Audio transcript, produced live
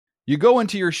You go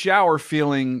into your shower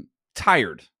feeling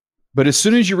tired, but as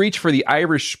soon as you reach for the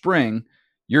Irish Spring,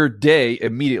 your day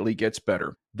immediately gets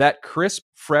better. That crisp,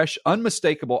 fresh,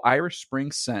 unmistakable Irish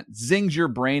Spring scent zings your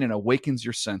brain and awakens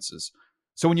your senses.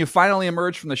 So when you finally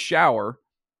emerge from the shower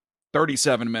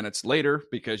 37 minutes later,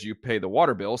 because you pay the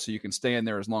water bill so you can stay in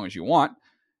there as long as you want,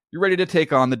 you're ready to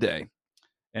take on the day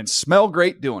and smell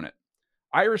great doing it.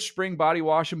 Irish Spring Body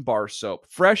Wash and Bar Soap.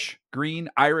 Fresh, green,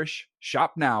 Irish.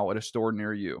 Shop now at a store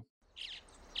near you.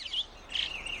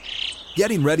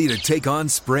 Getting ready to take on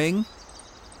spring?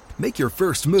 Make your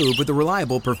first move with the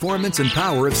reliable performance and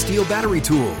power of Steel battery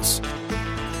tools.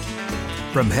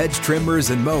 From hedge trimmers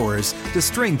and mowers to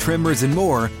string trimmers and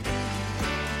more,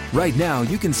 right now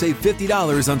you can save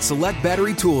 $50 on select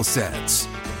battery tool sets.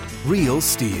 Real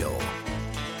Steel.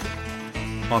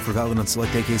 Offer valid on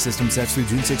select AK system sets through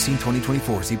June 16,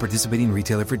 2024. See participating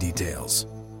retailer for details.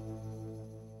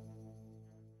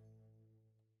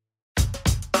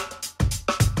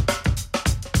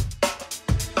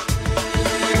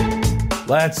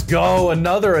 Let's go.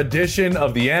 Another edition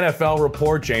of the NFL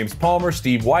Report. James Palmer,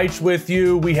 Steve Weich with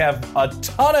you. We have a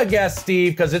ton of guests,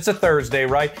 Steve, because it's a Thursday,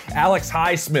 right? Alex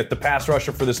Highsmith, the pass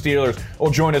rusher for the Steelers,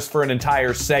 will join us for an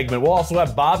entire segment. We'll also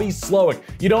have Bobby Slowik.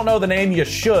 You don't know the name, you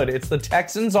should. It's the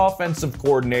Texans offensive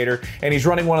coordinator, and he's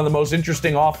running one of the most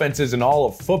interesting offenses in all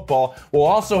of football. We'll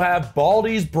also have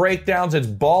Baldy's breakdowns. It's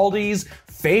Baldy's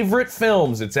favorite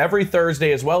films. It's every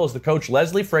Thursday, as well as the coach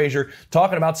Leslie Frazier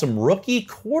talking about some rookie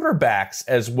quarterbacks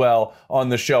as well on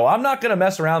the show. I'm not going to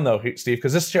mess around though, Steve,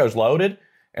 because this show's loaded.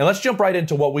 And let's jump right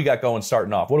into what we got going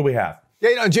starting off. What do we have? Yeah,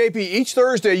 you know, JP, each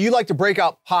Thursday you like to break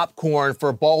out popcorn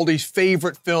for Baldy's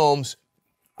favorite films.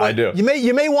 I do. You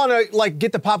may want to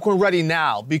get the popcorn ready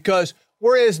now, because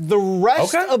whereas the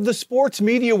rest of the sports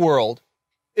media world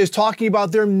is talking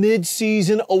about their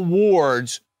mid-season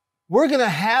awards, we're going to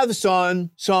have some,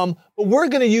 but we're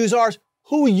going to use ours,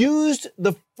 who used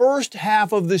the first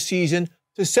half of the season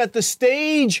to set the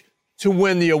stage to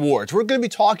win the awards. We're going to be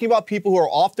talking about people who are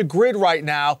off the grid right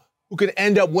now who could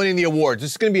end up winning the awards.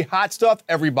 This is going to be hot stuff,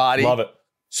 everybody. Love it.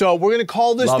 So we're going to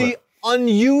call this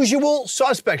unusual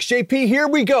suspects. JP, here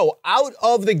we go. Out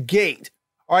of the gate.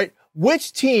 All right.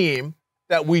 Which team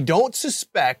that we don't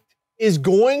suspect is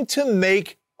going to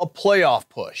make a playoff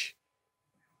push?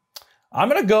 I'm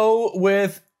going to go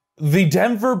with the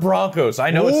Denver Broncos.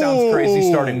 I know it sounds crazy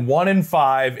starting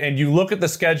 1-5, and you look at the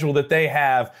schedule that they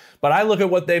have, but I look at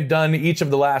what they've done each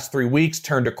of the last 3 weeks,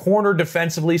 turned a corner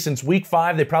defensively since week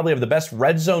 5. They probably have the best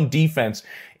red zone defense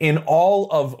in all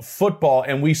of football,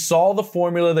 and we saw the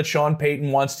formula that Sean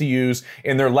Payton wants to use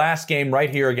in their last game right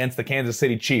here against the Kansas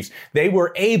City Chiefs. They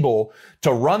were able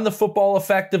to run the football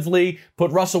effectively,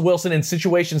 put Russell Wilson in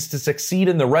situations to succeed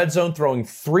in the red zone, throwing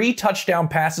 3 touchdown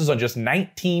passes on just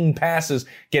 19 passes,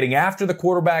 getting after the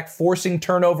quarterback, forcing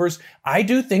turnovers. I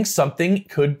do think something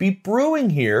could be brewing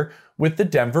here with the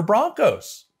Denver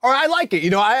Broncos. All right, I like it. You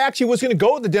know, I actually was going to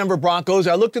go with the Denver Broncos.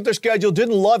 I looked at their schedule,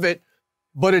 didn't love it.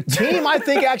 But a team I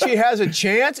think actually has a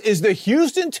chance is the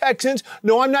Houston Texans.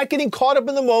 No, I'm not getting caught up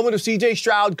in the moment of C.J.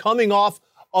 Stroud coming off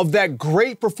of that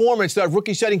great performance, that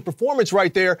rookie-setting performance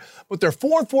right there. But they're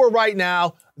 4-4 right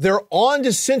now. They're on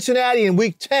to Cincinnati in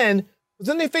Week 10. But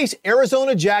then they face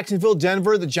Arizona, Jacksonville,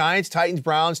 Denver, the Giants, Titans,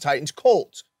 Browns, Titans,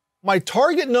 Colts. My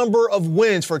target number of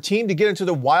wins for a team to get into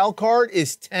the wild card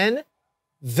is 10.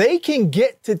 They can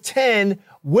get to 10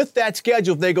 with that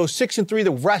schedule. If they go 6-3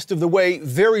 the rest of the way,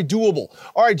 very doable.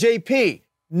 All right, JP,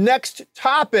 next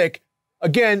topic.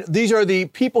 Again, these are the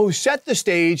people who set the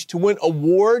stage to win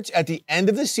awards at the end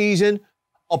of the season.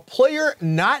 A player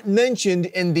not mentioned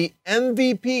in the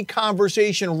MVP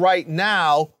conversation right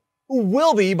now, who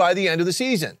will be by the end of the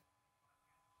season.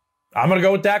 I'm going to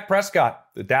go with Dak Prescott.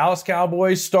 The Dallas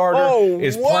Cowboys starter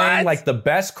is playing like the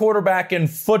best quarterback in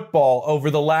football over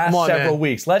the last several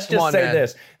weeks. Let's just say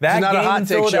this. That game in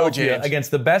Philadelphia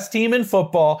against the best team in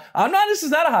football. This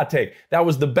is not a hot take. That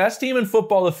was the best team in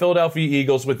football, the Philadelphia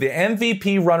Eagles, with the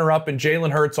MVP runner-up and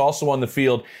Jalen Hurts also on the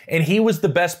field. And he was the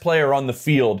best player on the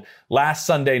field last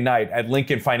Sunday night at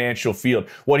Lincoln Financial Field.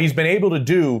 What he's been able to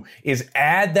do is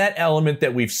add that element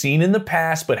that we've seen in the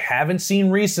past but haven't seen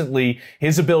recently,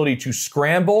 his ability to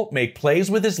scramble, make plays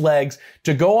with his legs,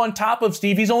 to go on top of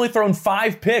Steve. He's only thrown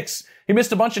 5 picks. He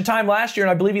missed a bunch of time last year,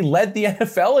 and I believe he led the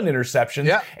NFL in interceptions.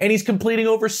 Yeah. And he's completing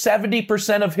over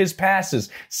 70% of his passes.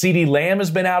 CeeDee Lamb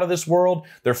has been out of this world.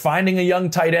 They're finding a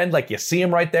young tight end, like you see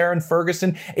him right there in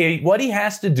Ferguson. What he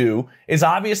has to do is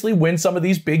obviously win some of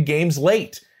these big games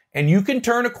late. And you can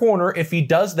turn a corner if he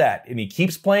does that, and he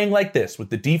keeps playing like this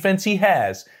with the defense he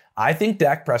has. I think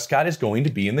Dak Prescott is going to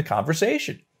be in the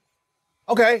conversation.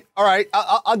 Okay, all right,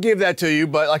 I'll give that to you.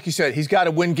 But like you said, he's got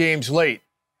to win games late.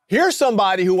 Here's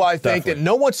somebody who I think that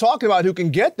no one's talking about who can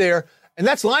get there, and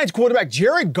that's Lions quarterback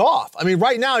Jared Goff. I mean,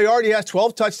 right now he already has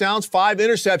 12 touchdowns, 5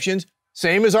 interceptions,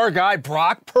 same as our guy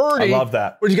Brock Purdy. I love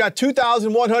that. Where he's got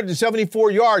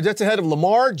 2,174 yards. That's ahead of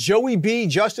Lamar, Joey B,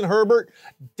 Justin Herbert,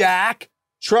 Dak,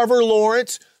 Trevor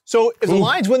Lawrence. So if the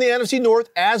Lions win the NFC North,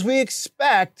 as we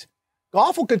expect,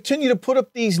 Goff will continue to put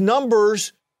up these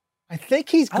numbers. I think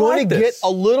he's going to get a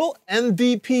little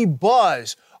MVP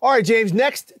buzz. All right, James,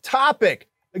 next topic.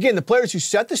 Again, the players who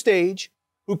set the stage,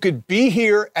 who could be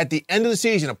here at the end of the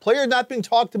season. A player not being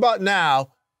talked about now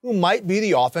who might be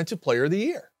the offensive player of the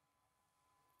year.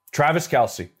 Travis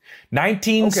Kelce.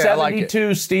 1972,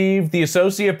 like Steve, the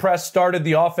Associated Press started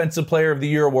the Offensive Player of the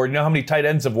Year award. You know how many tight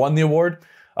ends have won the award?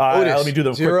 Let me do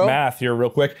the quick math here real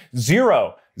quick.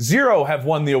 Zero have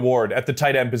won the award at the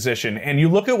tight end position. And you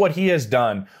look at what he has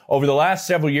done over the last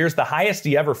several years, the highest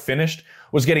he ever finished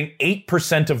was getting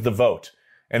 8% of the vote.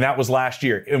 And that was last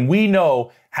year. And we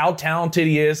know how talented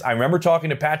he is. I remember talking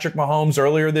to Patrick Mahomes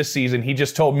earlier this season. He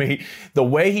just told me the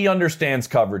way he understands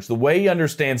coverage, the way he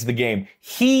understands the game,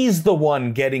 he's the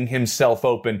one getting himself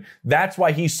open. That's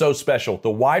why he's so special. The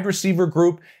wide receiver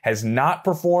group has not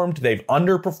performed. They've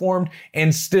underperformed.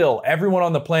 And still, everyone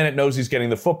on the planet knows he's getting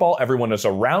the football. Everyone is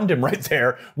around him right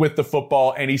there with the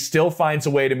football. And he still finds a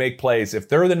way to make plays. If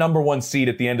they're the number 1 seed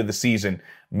at the end of the season,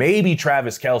 maybe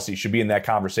Travis Kelce should be in that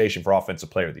conversation for Offensive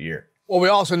Player of the Year. Well, we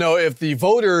also know if the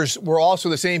voters were also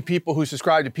the same people who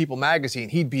subscribed to People magazine,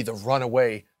 he'd be the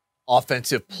runaway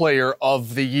Offensive Player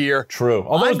of the Year. True.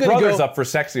 Although his brother's up for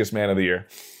Sexiest Man of the Year.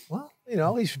 Well, you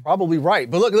know, he's probably right.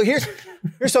 But look, here's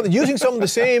something. Using some of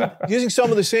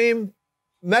the same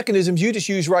mechanisms you just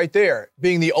used right there,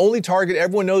 being the only target,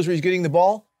 everyone knows where he's getting the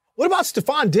ball. What about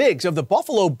Stephon Diggs of the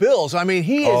Buffalo Bills? I mean,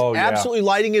 he is absolutely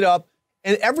lighting it up.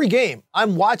 And every game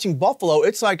I'm watching Buffalo,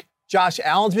 it's like Josh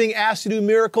Allen's being asked to do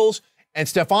miracles, and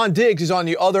Stephon Diggs is on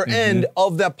the other end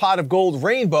of that pot of gold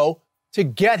rainbow to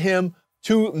get him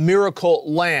to miracle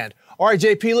land. All right,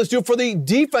 JP, let's do it for the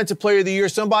Defensive Player of the Year,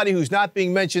 somebody who's not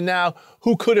being mentioned now,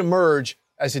 who could emerge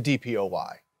as a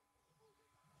DPOY.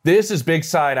 This is big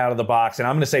side out of the box, and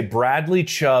I'm going to say Bradley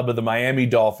Chubb of the Miami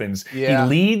Dolphins. Yeah. He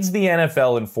leads the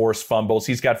NFL in forced fumbles.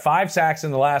 He's got 5 sacks in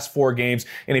the last 4 games,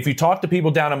 and if you talk to people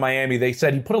down in Miami, they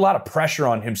said he put a lot of pressure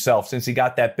on himself since he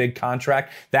got that big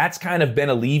contract. That's kind of been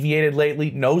alleviated lately.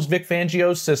 Knows Vic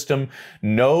Fangio's system,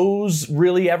 knows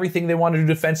really everything they want to do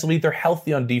defensively. They're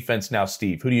healthy on defense now,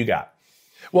 Steve. Who do you got?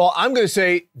 Well, I'm going to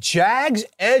say Jags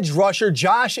edge rusher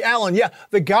Josh Allen. Yeah,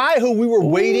 the guy who we were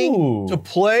waiting to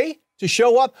play, to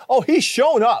show up. Oh, he's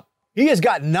shown up. He has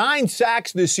got 9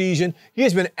 sacks this season. He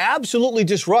has been absolutely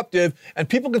disruptive. And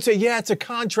people can say, yeah, it's a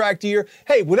contract year.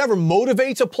 Hey, whatever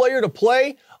motivates a player to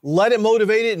play, let it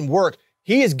motivate it and work.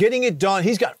 He is getting it done.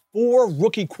 He's got 4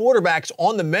 rookie quarterbacks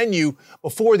on the menu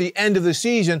before the end of the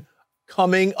season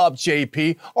coming up,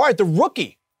 JP. All right, the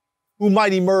rookie who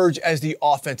might emerge as the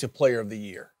Offensive Player of the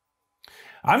Year.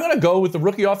 I'm going to go with the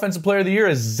Rookie Offensive Player of the Year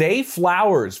as Zay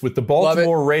Flowers with the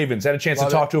Baltimore Ravens. I had a chance to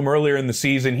talk to him earlier in the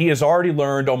season. He has already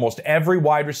learned almost every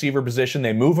wide receiver position.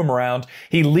 They move him around.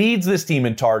 He leads this team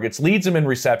in targets, leads them in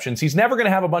receptions. He's never going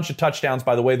to have a bunch of touchdowns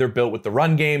by the way they're built with the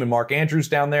run game and Mark Andrews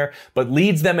down there, but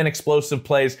leads them in explosive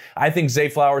plays. I think Zay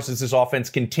Flowers, as this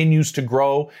offense continues to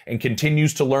grow and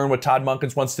continues to learn what Todd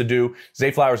Monken wants to do,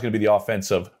 Zay Flowers is going to be the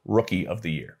Offensive Rookie of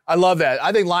the Year. I love that.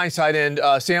 I think Lions tight end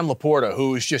Sam Laporta,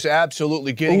 who is just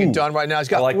absolutely getting it done right now. He's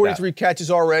got 43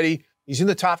 catches already. He's in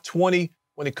the top 20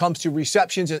 when it comes to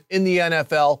receptions in the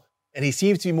NFL, and he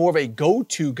seems to be more of a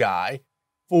go-to guy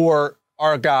for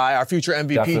our future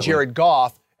MVP, Jared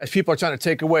Goff, as people are trying to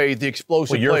take away the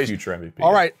explosive plays. Your future MVP.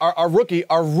 All right, our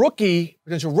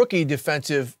potential rookie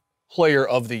defensive player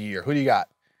of the year. Who do you got?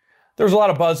 There was a lot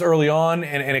of buzz early on,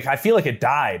 and I feel like it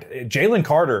died. Jalen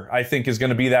Carter, I think, is going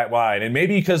to be that wide. And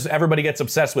maybe because everybody gets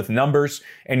obsessed with numbers,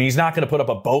 and he's not going to put up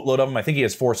a boatload of them. I think he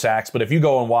has 4 sacks. But if you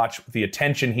go and watch the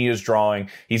attention he is drawing,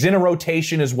 he's in a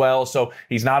rotation as well. So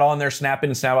he's not on there snap in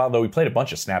and snap out, though he played a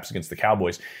bunch of snaps against the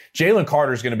Cowboys. Jalen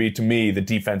Carter is going to be, to me, the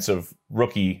Defensive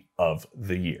Rookie of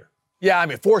the Year. Yeah, I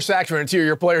mean, 4 sacks for an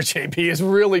interior player, JP, is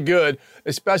really good,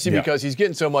 especially because he's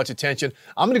getting so much attention.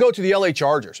 I'm going to go to the LA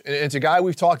Chargers, and it's a guy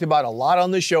we've talked about a lot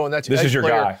on this show, and that's this is your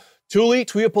player, guy, Tuli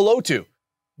Tuipulotu.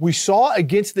 We saw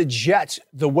against the Jets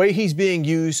the way he's being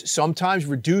used, sometimes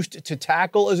reduced to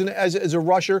tackle as a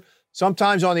rusher,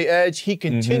 sometimes on the edge. He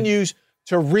continues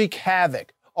to wreak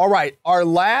havoc. All right, our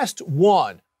last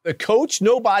one, the coach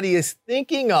nobody is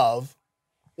thinking of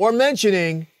or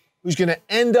mentioning, who's going to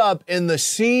end up in the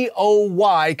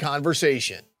COY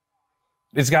conversation.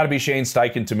 It's got to be Shane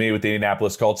Steichen to me with the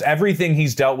Indianapolis Colts. Everything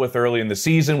he's dealt with early in the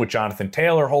season with Jonathan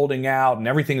Taylor holding out and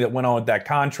everything that went on with that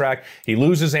contract. He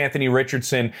loses Anthony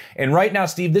Richardson. And right now,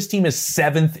 Steve, this team is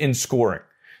 7th in scoring.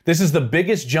 This is the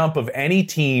biggest jump of any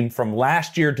team from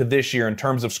last year to this year in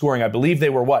terms of scoring. I believe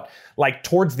they were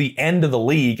towards the end of the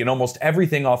league in almost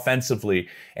everything offensively.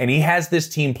 And he has this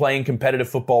team playing competitive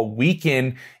football week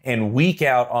in and week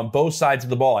out on both sides of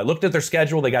the ball. I looked at their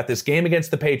schedule. They got this game against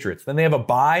the Patriots. Then they have a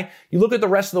bye. You look at the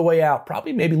rest of the way out,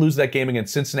 probably maybe lose that game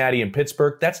against Cincinnati and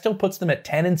Pittsburgh. That still puts them at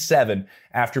 10-7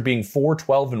 after being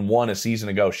 4-12-1 a season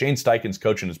ago. Shane Steichen's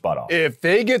coaching his butt off. If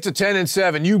they get to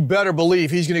 10-7, you better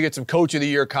believe he's going to get some Coach of the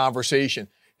Year conversation.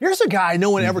 Here's a guy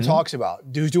no one ever talks about,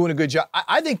 who's doing a good job.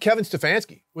 I think Kevin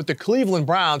Stefanski with the Cleveland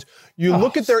Browns. You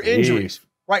look at their injuries,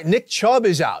 right? Nick Chubb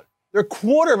is out. Their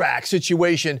quarterback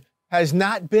situation has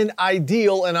not been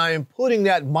ideal, and I am putting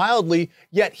that mildly,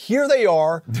 yet here they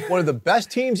are, one of the best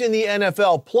teams in the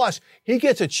NFL. Plus, he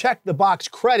gets a check-the-box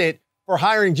credit for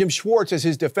hiring Jim Schwartz as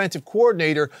his defensive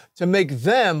coordinator to make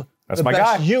them the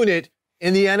best unit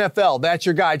in the NFL. That's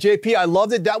your guy. JP, I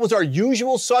loved it. That was our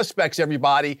usual suspects,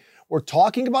 everybody. We're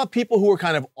talking about people who are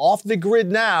kind of off the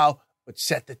grid now, but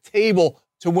set the table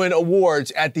to win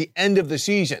awards at the end of the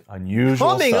season.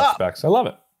 Unusual suspects. I love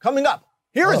it. Coming up,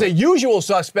 here is a usual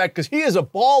suspect because he is a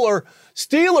baller.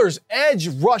 Steelers edge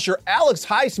rusher Alex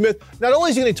Highsmith. Not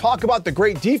only is he going to talk about the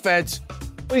great defense,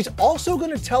 but he's also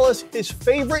going to tell us his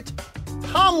favorite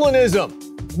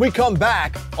Tomlinism. We come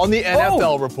back on the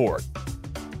NFL Report.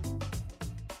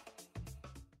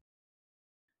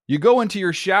 You go into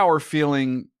your shower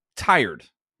feeling tired,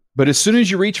 but as soon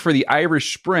as you reach for the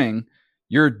Irish Spring,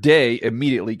 your day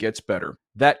immediately gets better.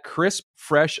 That crisp,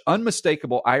 fresh,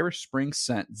 unmistakable Irish Spring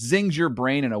scent zings your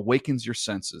brain and awakens your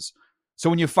senses. So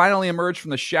when you finally emerge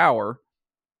from the shower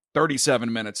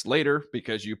 37 minutes later,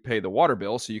 because you pay the water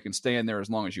bill so you can stay in there as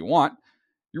long as you want,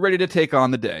 you're ready to take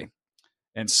on the day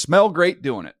and smell great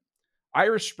doing it.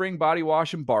 Irish Spring Body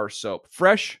Wash and Bar Soap.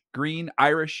 Fresh, green,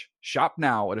 Irish. Shop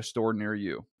now at a store near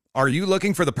you. Are you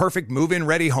looking for the perfect move-in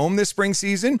ready home this spring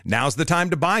season? Now's the time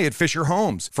to buy at Fisher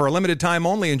Homes. For a limited time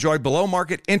only, enjoy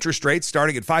below-market interest rates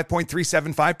starting at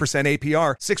 5.375%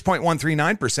 APR,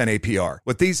 6.139% APR.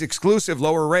 With these exclusive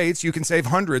lower rates, you can save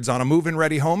hundreds on a move-in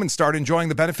ready home and start enjoying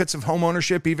the benefits of home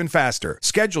ownership even faster.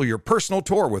 Schedule your personal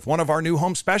tour with one of our new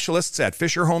home specialists at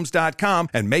FisherHomes.com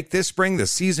and make this spring the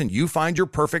season you find your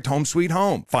perfect home sweet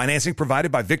home. Financing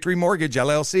provided by Victory Mortgage,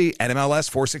 LLC,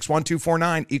 NMLS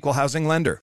 461249, Equal Housing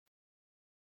Lender.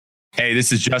 Hey,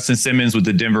 this is Justin Simmons with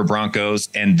the Denver Broncos,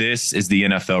 and this is the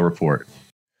NFL Report.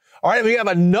 All right, we have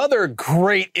another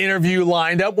great interview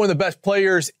lined up. One of the best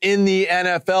players in the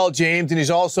NFL, James, and he's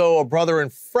also a brother in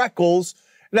freckles.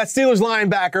 And that's Steelers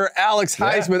linebacker Alex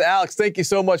Highsmith. Alex, thank you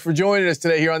so much for joining us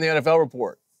today here on the NFL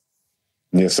Report.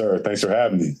 Yes, sir. Thanks for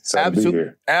having me. Excited to be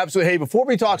here. Absolutely. Hey, before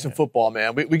we talk some football,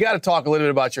 man, we got to talk a little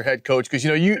bit about your head coach because,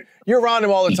 you're around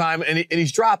him all the time, and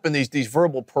he's dropping these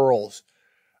verbal pearls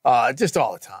just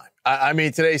all the time. I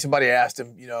mean, today somebody asked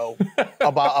him,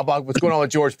 about what's going on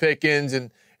with George Pickens and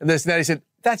this and that. He said,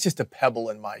 that's just a pebble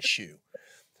in my shoe.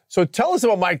 So tell us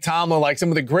about Mike Tomlin, like some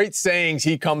of the great sayings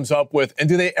he comes up with. And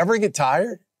do they ever get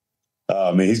tired?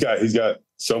 I mean, he's got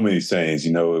so many sayings.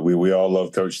 We all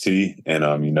love Coach T, and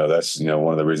that's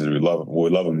one of the reasons we love him.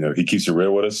 We love him. He keeps it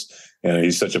real with us, and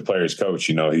he's such a player's coach.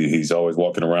 He's always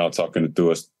walking around talking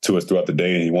to us throughout the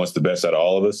day, and he wants the best out of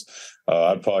all of us.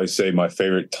 I'd probably say my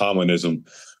favorite Tomlinism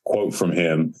quote from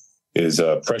him is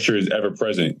pressure is ever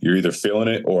present. You're either feeling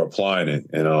it or applying it.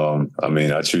 And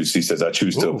he says, I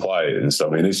choose to apply it. And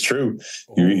so, it's true.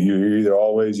 You're either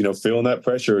always, feeling that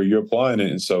pressure or you're applying it.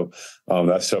 And so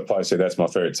I'd probably say that's my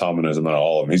favorite Tomlinism out of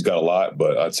all of them. He's got a lot,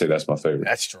 but I'd say that's my favorite.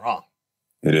 That's strong.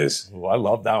 It is. Ooh, I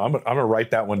love that. I'm gonna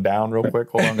write that one down real quick.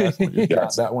 Hold on, guys.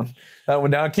 Got that one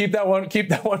down. Keep that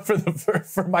one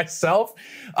for myself.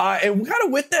 And kind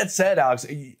of with that said, Alex,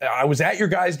 I was at your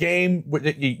guys' game.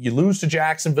 You lose to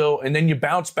Jacksonville, and then you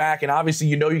bounce back, and obviously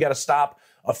you got to stop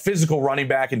a physical running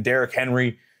back in Derrick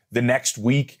Henry the next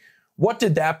week. What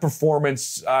did that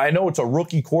performance? I know it's a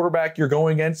rookie quarterback you're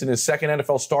going against in his second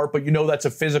NFL start, but that's a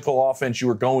physical offense you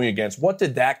were going against. What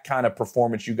did that kind of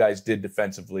performance you guys did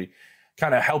defensively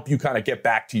kind of help you kind of get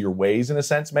back to your ways in a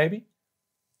sense, maybe?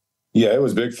 Yeah, it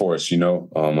was big for us. I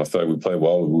feel like we played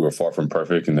well. We were far from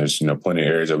perfect, and there's, plenty of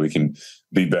areas that we can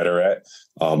be better at.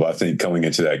 But I think coming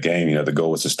into that game, the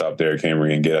goal was to stop Derrick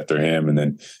Henry and get after him and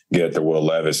then get after Will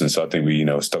Levis. And so I think we,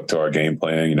 stuck to our game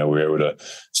plan. We were able to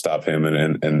stop him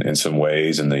in some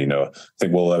ways. And then, I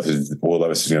think Will Levis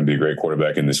is going to be a great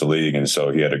quarterback in this league. And so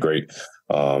he had a great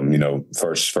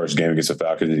First game against the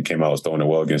Falcons, he came out was throwing it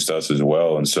well against us as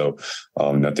well. And so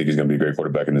I think he's going to be a great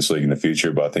quarterback in this league in the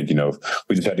future. But I think,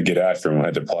 we just had to get after him. We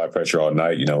had to apply pressure all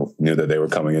night, knew that they were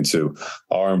coming into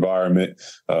our environment,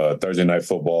 Thursday night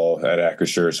football at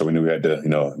Acrisure. So we knew we had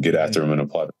to, get after him and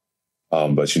apply.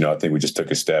 But I think we just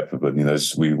took a step. But,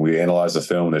 we analyzed the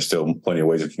film. There's still plenty of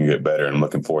ways we can get better. And I'm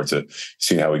looking forward to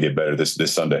seeing how we get better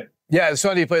this Sunday. Yeah, this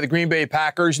Sunday you play the Green Bay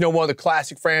Packers, one of the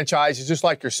classic franchises, just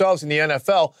like yourselves in the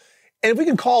NFL. And if we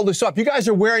can call this up, you guys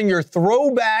are wearing your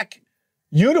throwback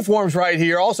uniforms right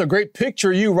here. Also, great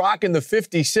picture, you rocking the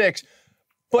 56.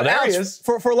 But Alex,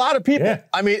 for a lot of people,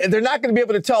 I mean, they're not going to be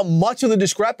able to tell much of the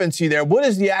discrepancy there. What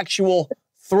is the actual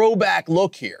throwback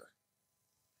look here?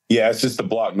 Yeah, it's just the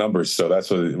block numbers. So that's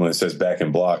what, when it says back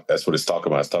in block, that's what it's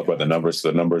talking about. It's talking about the numbers. So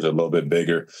the numbers are a little bit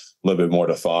bigger, a little bit more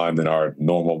defined than our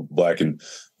normal black and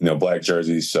black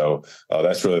jerseys. So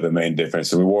that's really the main difference.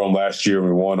 So we wore them last year and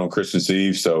we won on Christmas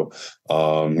Eve. So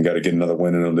we got to get another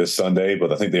win in them this Sunday.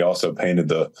 But I think they also painted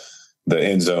the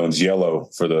end zones yellow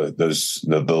for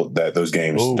those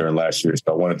games during last year.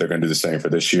 So I wonder if they're going to do the same for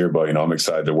this year. But I'm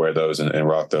excited to wear those and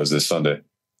rock those this Sunday.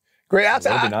 Great.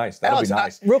 That'll be nice. That'll be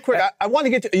nice. Real quick, I want to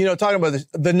get to, talking about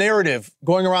the narrative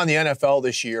going around the NFL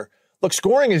this year. Look,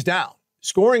 scoring is down.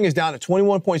 Scoring is down to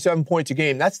 21.7 points a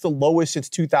game. That's the lowest since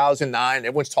 2009.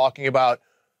 Everyone's talking about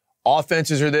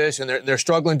offenses are this, and they're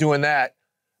struggling doing that.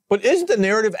 But isn't the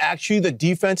narrative actually the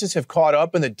defenses have caught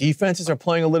up and the defenses are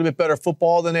playing a little bit better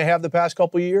football than they have the past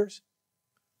couple of years?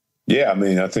 Yeah, I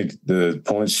mean, I think the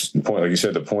point, like you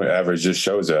said, the point average just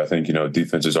shows that. I think,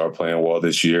 defenses are playing well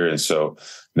this year. And so,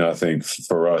 I think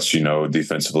for us,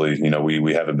 defensively,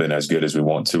 we haven't been as good as we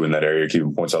want to in that area,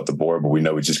 keeping points off the board, but we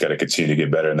know we just got to continue to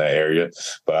get better in that area.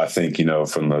 But I think,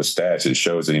 from those stats, it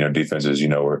shows that, defenses,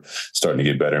 are starting to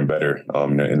get better and better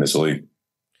in this league.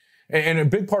 And a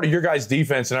big part of your guys'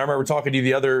 defense, and I remember talking to you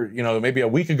the other, maybe a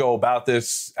week ago about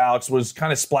this, Alex, was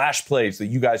kind of splash plays that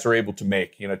you guys are able to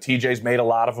make. TJ's made a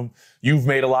lot of them. You've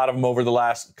made a lot of them over the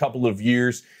last couple of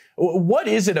years. What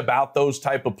is it about those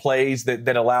type of plays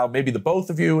that allow maybe the both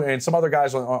of you and some other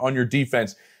guys on your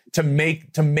defense to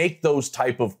make those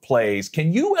type of plays?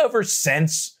 Can you ever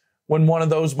sense when one of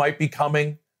those might be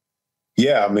coming?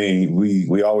 Yeah, I mean,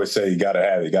 we always say you got to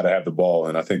have the ball.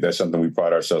 And I think that's something we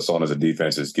pride ourselves on as a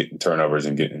defense is getting turnovers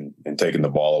and taking the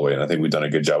ball away. And I think we've done a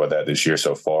good job of that this year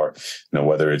so far.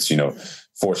 Whether it's,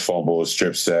 forced fumbles,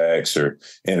 strip sacks, or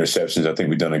interceptions, I think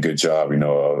we've done a good job,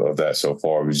 of that so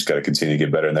far. We just got to continue to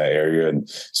get better in that area. And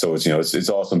so it's, it's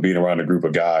awesome being around a group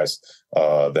of guys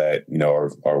that,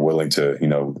 are willing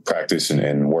to, practice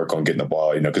and work on getting the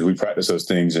ball, because we practice those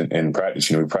things in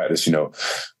practice. We practice,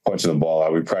 punching the ball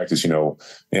out. We practice,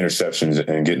 interceptions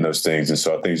and getting those things. And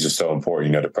so I think it's just so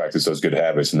important, to practice those good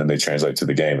habits and then they translate to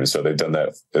the game. And so they've done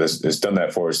that. It's done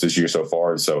that for us this year so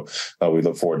far. And so we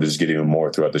look forward to just getting even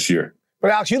more throughout this year. But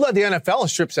Alex, you led the NFL in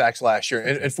strip sacks last year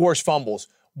and forced fumbles.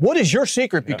 What is your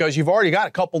secret? Because you've already got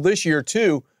a couple this year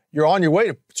too. You're on your way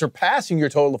to surpassing your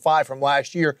total of 5 from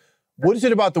last year. What is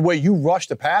it about the way you rush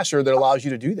the passer that allows you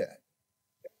to do that?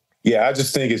 Yeah, I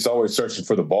just think it's always searching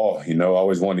for the ball.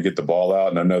 Always wanting to get the ball out.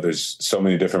 And I know there's so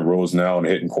many different rules now on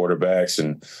hitting quarterbacks,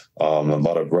 and a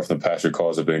lot of roughing the passer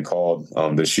calls have been called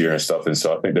this year and stuff. And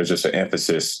so I think there's just an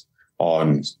emphasis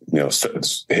on,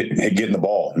 getting the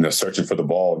ball, searching for the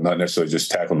ball, not necessarily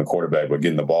just tackling the quarterback, but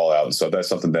getting the ball out. And so that's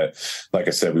something that, like I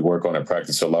said, we work on in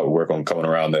practice a lot. We work on coming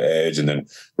around the edge and then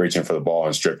reaching for the ball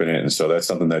and stripping it. And so that's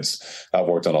something I've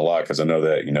worked on a lot because I know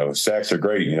that, sacks are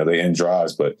great, they end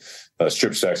drives, but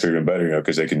strip sacks are even better,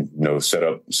 because they can, set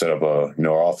up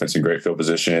our offense in great field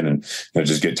position and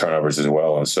just get turnovers as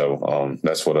well. And so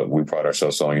that's what we pride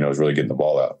ourselves on, is really getting the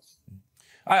ball out.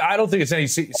 I don't think it's any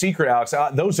secret, Alex.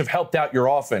 Those have helped out your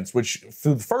offense, which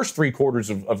through the first 3 quarters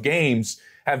of games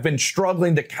have been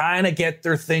struggling to kind of get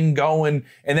their thing going.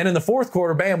 And then in the fourth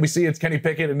quarter, bam, we see it's Kenny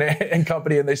Pickett and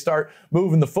company, and they start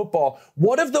moving the football.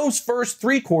 What have those first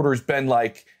 3 quarters been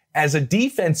like as a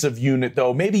defensive unit,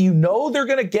 though? Maybe they're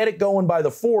going to get it going by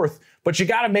the fourth, but you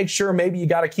got to make sure maybe you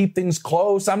got to keep things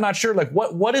close. I'm not sure. Like,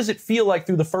 what does it feel like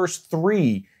through the first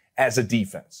 3 as a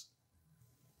defense?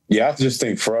 Yeah, I just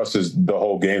think for us is the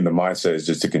whole game, the mindset is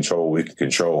just to control what we can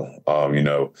control,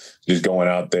 just going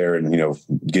out there and,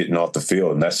 getting off the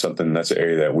field. And that's an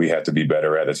area that we have to be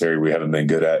better at. That's an area we haven't been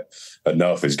good at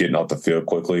enough is getting off the field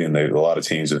quickly. And a lot of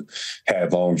teams have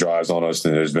had long drives on us.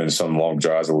 And there's been some long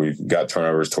drives where we've got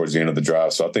turnovers towards the end of the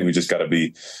drive. So I think we just got to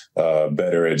be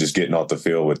better at just getting off the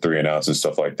field with 3 and outs and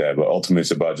stuff like that. But ultimately,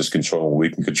 it's about just controlling what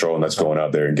we can control. And that's going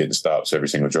out there and getting stops every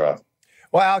single drive.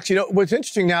 Well, Alex, what's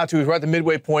interesting now, too, is we're at the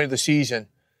midway point of the season,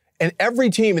 and every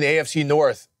team in the AFC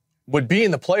North would be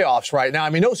in the playoffs right now. I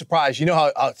mean, no surprise. You know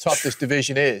how tough this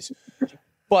division is.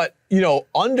 But,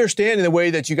 understanding the way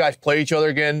that you guys play each other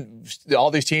again,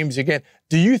 all these teams again,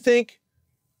 do you think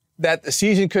that the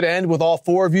season could end with all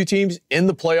four of you teams in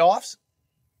the playoffs?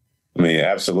 I mean,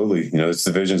 absolutely. This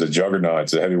division's a juggernaut.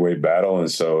 It's a heavyweight battle. And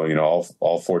so,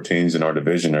 all four teams in our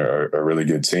division are really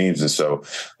good teams. And so,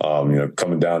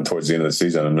 coming down towards the end of the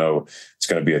season, I know it's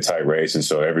going to be a tight race. And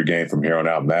so every game from here on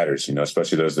out matters,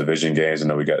 especially those division games. I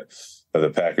know we got the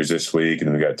Packers this week, and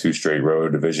then we got 2 straight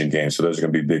road division games. So those are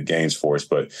going to be big games for us.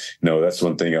 But, that's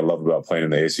one thing I love about playing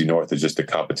in the AFC North is just the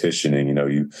competition. And,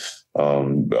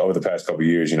 over the past couple of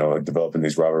years, developing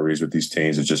these rivalries with these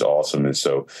teams is just awesome. And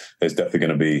so it's definitely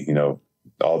going to be,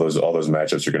 all those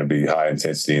matchups are going to be high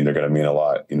intensity, and they're going to mean a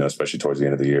lot, especially towards the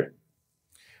end of the year.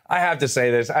 I have to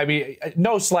say this. I mean,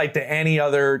 no slight to any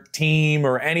other team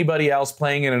or anybody else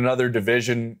playing in another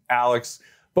division, Alex.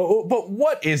 But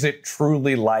what is it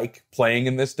truly like playing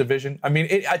in this division? I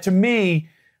mean, to me,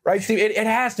 right, Steve, it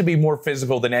has to be more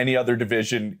physical than any other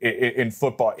division in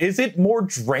football. Is it more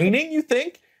draining, you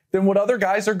think, than what other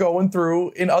guys are going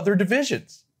through in other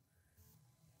divisions?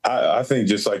 I think,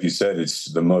 just like you said,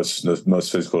 it's the most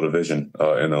physical division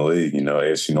in the league.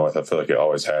 AFC North, I feel like it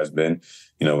always has been.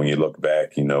 When you look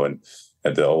back, and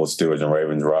at the old Steelers and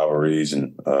Ravens rivalries,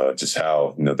 and just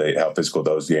how how physical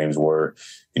those games were.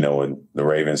 When the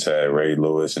Ravens had Ray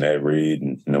Lewis and Ed Reed,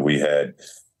 and we had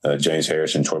James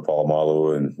Harrison, Troy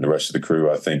Polamalu, and the rest of the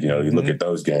crew. I think, you look at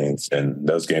those games, and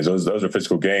those are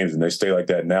physical games, and they stay like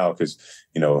that now because,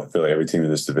 I feel like every team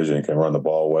in this division can run the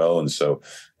ball well. And so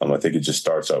I think it just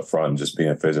starts up front, just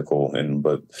being physical.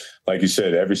 But like you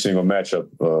said, every single matchup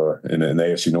in the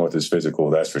AFC North is physical,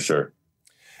 that's for sure.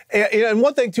 And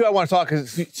one thing, too, I want to talk,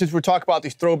 is since we're talking about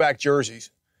these throwback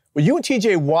jerseys, what you and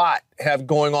TJ Watt have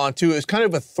going on, too, is kind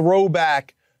of a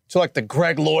throwback to like the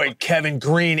Greg Lloyd, Kevin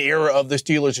Green era of the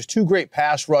Steelers. There's 2 great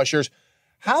pass rushers.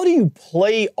 How do you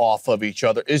play off of each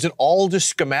other? Is it all just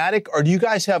schematic, or do you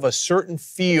guys have a certain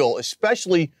feel,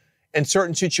 especially in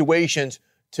certain situations,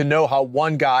 to know how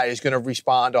one guy is going to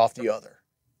respond off the other?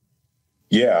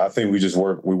 Yeah, I think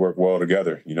we work well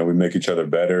together. We make each other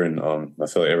better. And I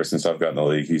feel like ever since I've gotten in the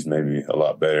league, he's made me a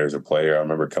lot better as a player. I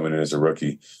remember coming in as a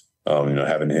rookie,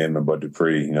 having him and Bud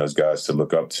Dupree, as guys to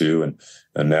look up to,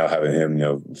 and now having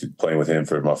him, playing with him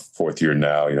for my 4th year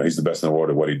now, he's the best in the world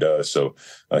at what he does. So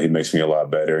he makes me a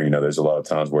lot better. There's a lot of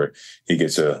times where he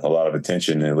gets a lot of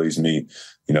attention, and it leaves me,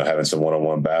 having some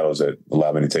one-on-one battles that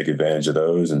allow me to take advantage of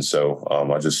those. And so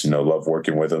I just, love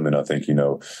working with him. And I think,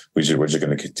 we're just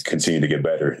going to continue to get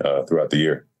better throughout the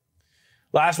year.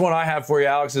 Last one I have for you,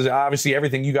 Alex, is obviously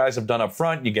everything you guys have done up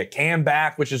front. You get Cam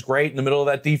back, which is great in the middle of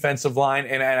that defensive line.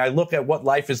 And I look at what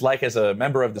life is like as a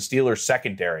member of the Steelers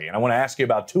secondary. And I want to ask you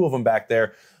about 2 of them back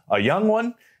there, a young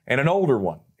one and an older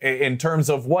one, in terms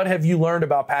of what have you learned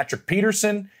about Patrick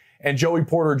Peterson and Joey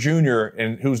Porter Jr.,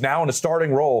 and who's now in a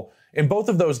starting role, in both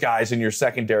of those guys in your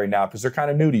secondary now, because they're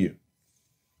kind of new to you.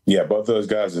 Yeah, both of those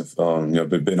guys have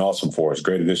been awesome for us.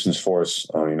 Great additions for us.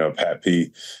 Pat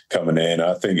P coming in.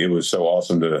 I think it was so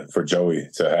awesome for Joey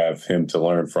to have him to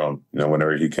learn from.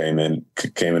 Whenever he came in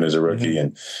as a rookie,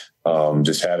 and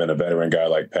just having a veteran guy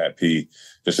like Pat P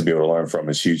just to be able to learn from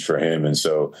is huge for him. And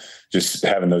so just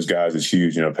having those guys is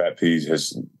huge. Pat P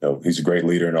he's a great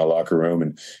leader in our locker room,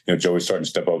 and Joey's starting to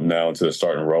step up now into the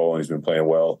starting role, and he's been playing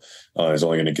well. He's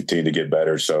only going to continue to get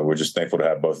better. So we're just thankful to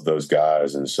have both of those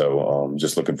guys. And so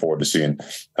just looking forward to seeing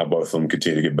how both of them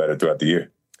continue to get better throughout the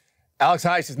year. Alex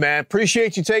Highsmith, man,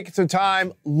 appreciate you taking some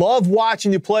time. Love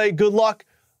watching you play. Good luck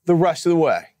the rest of the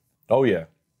way. Oh, yeah.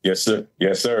 Yes, sir.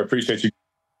 Yes, sir. Appreciate you.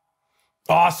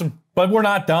 Awesome. But we're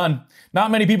not done.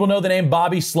 Not many people know the name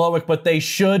Bobby Slowik, but they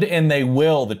should and they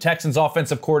will. The Texans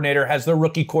offensive coordinator has their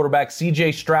rookie quarterback,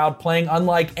 C.J. Stroud, playing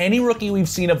unlike any rookie we've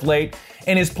seen of late.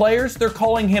 And his players, they're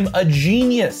calling him a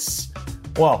genius.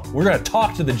 Well, we're going to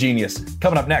talk to the genius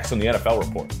coming up next on the NFL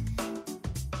Report.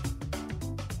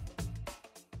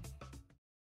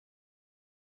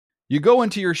 You go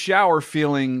into your shower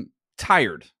feeling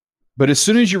tired, but as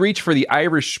soon as you reach for the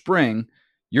Irish Spring,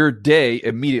 your day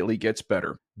immediately gets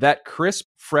better. That crisp,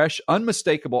 fresh,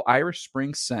 unmistakable Irish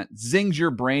Spring scent zings your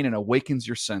brain and awakens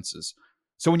your senses.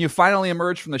 So when you finally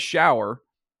emerge from the shower,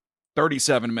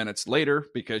 37 minutes later,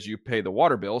 because you pay the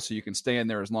water bill so you can stay in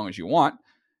there as long as you want,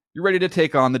 you're ready to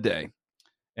take on the day.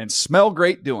 And smell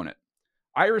great doing it.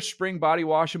 Irish Spring Body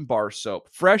Wash and Bar Soap.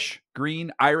 Fresh,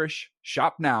 green, Irish.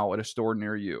 Shop now at a store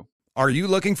near you. Are you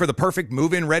looking for the perfect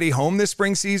move-in ready home this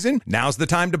spring season? Now's the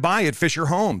time to buy at Fisher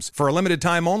Homes. For a limited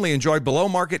time only, enjoy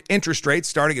below-market interest rates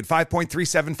starting at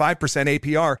 5.375%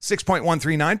 APR,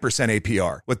 6.139%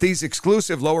 APR. With these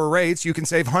exclusive lower rates, you can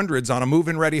save hundreds on a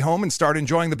move-in ready home and start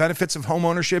enjoying the benefits of home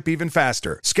ownership even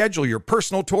faster. Schedule your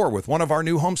personal tour with one of our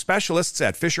new home specialists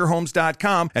at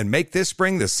FisherHomes.com and make this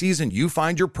spring the season you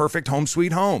find your perfect home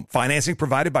sweet home. Financing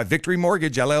provided by Victory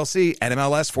Mortgage, LLC,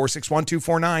 NMLS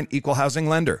 461249, Equal Housing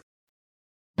Lender.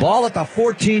 Ball at the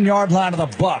 14-yard line of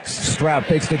the Bucks. Stroud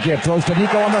fakes the gift, throws to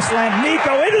Nico on the slant.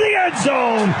 Nico into the end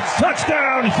zone.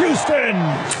 Touchdown, Houston.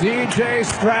 C.J.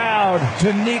 Stroud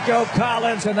to Nico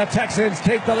Collins, and the Texans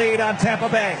take the lead on Tampa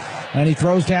Bay. And he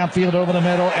throws downfield over the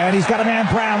middle, and he's got a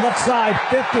man Brown, left side,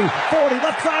 50, 40,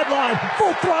 left sideline,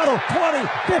 full throttle, 20,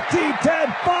 15,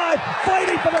 10, 5,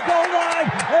 fighting for the goal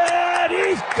line, and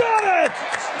he's got it!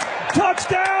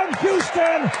 Touchdown,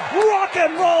 Houston, rock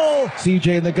and roll!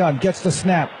 CJ in the gun, gets the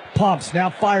snap, pumps, now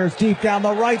fires deep down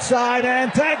the right side, and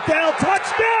Tank Dell,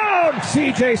 touchdown!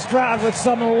 CJ Stroud with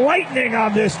some lightning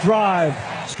on this drive.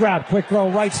 Stroud, quick throw,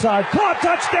 right side, caught,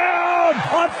 touchdown!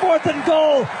 On 4th and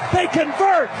goal, they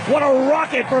convert! What a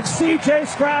rocket from CJ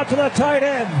Stroud to the tight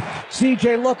end.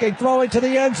 CJ looking, throwing to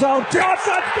the end zone,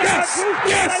 touchdown! Houston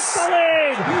takes the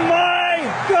lead!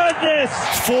 My goodness!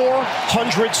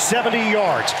 470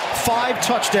 yards, 5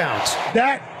 touchdowns.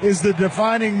 That is the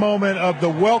defining moment of the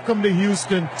welcome to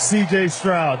Houston, CJ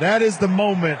Stroud. That is the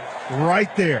moment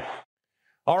right there.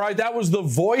 All right, that was the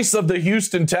voice of the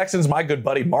Houston Texans, my good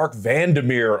buddy Mark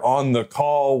Vandermeer on the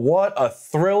call. What a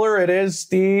thriller it is,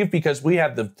 Steve, because we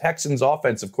have the Texans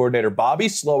offensive coordinator Bobby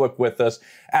Slowik with us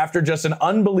after just an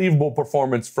unbelievable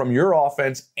performance from your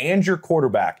offense and your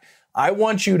quarterback. I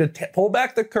want you to pull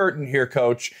back the curtain here,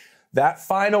 Coach. That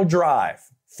final drive,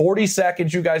 40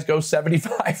 seconds, you guys go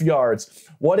 75 yards.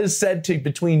 What is said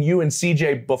between you and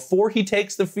CJ before he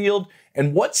takes the field,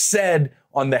 and what's said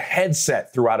on the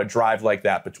headset throughout a drive like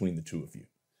that between the two of you?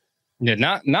 Yeah,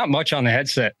 not much on the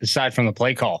headset aside from the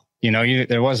play call.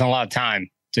 There wasn't a lot of time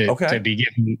to be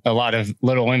given a lot of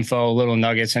little info, little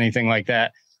nuggets, anything like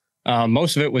that.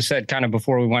 Most of it was said kind of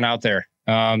before we went out there.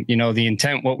 The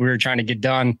intent, what we were trying to get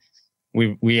done.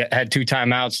 We had 2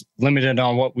 timeouts, limited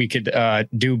on what we could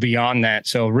do beyond that.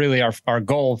 So really our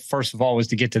goal, first of all, was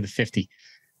to get to the 50.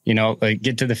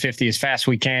 Get to the 50 as fast as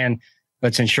we can.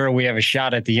 Let's ensure we have a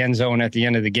shot at the end zone at the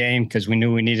end of the game because we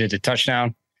knew we needed a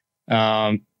touchdown.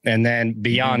 And then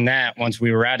beyond that, once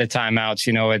we were out of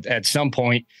timeouts, at some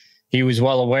point, he was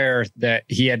well aware that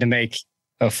he had to make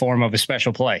a form of a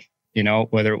special play.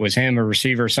 Whether it was him or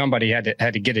receiver, somebody had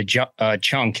to get a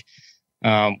chunk,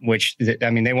 which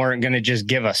they weren't going to just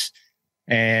give us.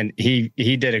 And he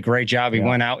did a great job. He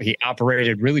went out, he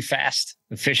operated really fast,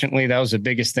 efficiently. That was the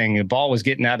biggest thing. The ball was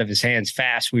getting out of his hands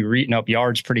fast. We were eating up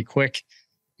yards pretty quick,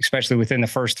 especially within the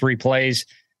first 3 plays.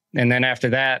 And then after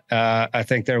that, I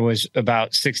think there was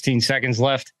about 16 seconds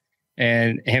left,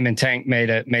 and him and Tank made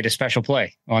a special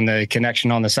play on the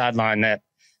connection on the sideline that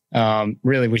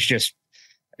really was just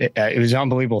it was an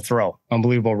unbelievable throw,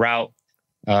 unbelievable route.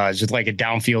 It was like a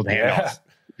downfield handoff.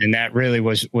 And that really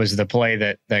was the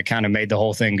play that kind of made the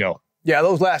whole thing go. Yeah,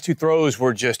 those last 2 throws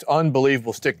were just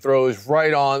unbelievable stick throws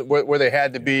right on where they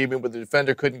had to be, where the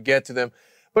defender couldn't get to them.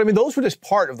 But, those were just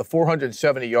part of the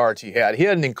 470 yards he had. He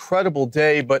had an incredible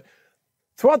day, but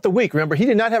throughout the week, remember, he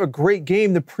did not have a great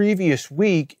game the previous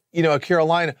week, at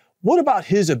Carolina. What about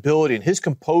his ability and his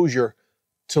composure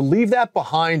to leave that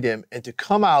behind him and to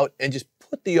come out and just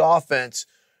put the offense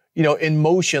in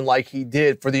motion like he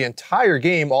did for the entire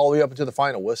game all the way up until the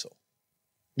final whistle?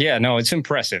 Yeah, no, it's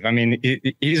impressive.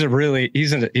 He's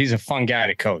a fun guy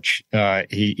to coach.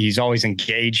 He's always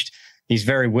engaged. He's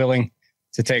very willing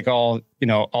to take all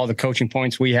the coaching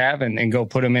points we have and go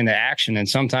put them into action. And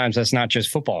sometimes that's not just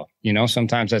football.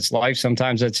 Sometimes that's life.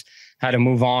 Sometimes that's how to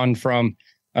move on from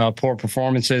poor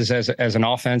performances as an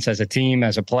offense, as a team,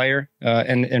 as a player.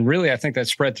 And really, I think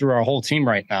that's spread through our whole team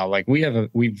right now. Like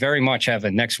we very much have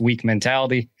a next week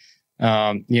mentality.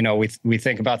 We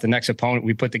think about the next opponent.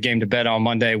 We put the game to bed on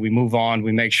Monday. We move on.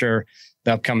 We make sure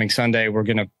the upcoming Sunday, we're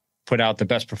going to put out the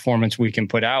best performance we can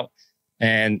put out.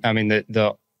 And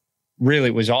the really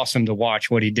it was awesome to watch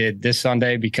what he did this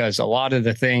Sunday, because a lot of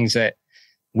the things that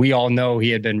we all know he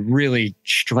had been really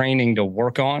straining to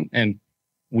work on and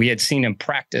we had seen him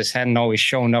practice hadn't always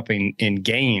shown up in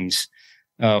games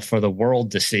for the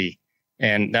world to see.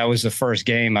 And that was the first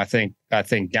game, I think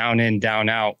down in, down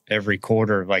out every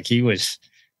quarter. Like he was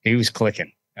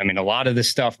clicking. A lot of the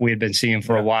stuff we had been seeing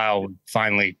for a while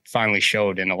finally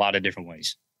showed in a lot of different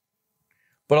ways.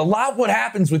 But a lot what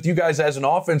happens with you guys as an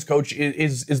offense coach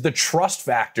is the trust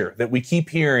factor that we keep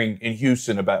hearing in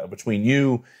Houston about between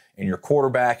you and your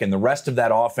quarterback and the rest of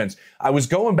that offense. I was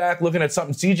going back looking at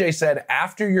something CJ said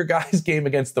after your guys' game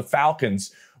against the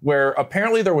Falcons, where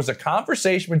apparently there was a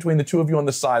conversation between the two of you on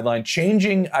the sideline,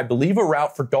 changing, I believe, a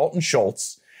route for Dalton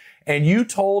Schultz. And you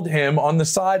told him on the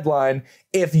sideline,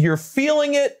 if you're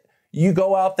feeling it, you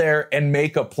go out there and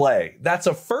make a play. That's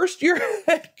a first-year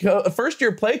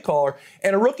play caller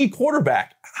and a rookie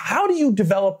quarterback. How do you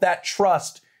develop that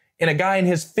trust in a guy in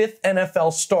his 5th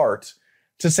NFL start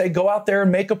to say, go out there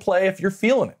and make a play if you're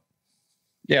feeling it?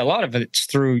 Yeah, a lot of it's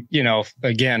through,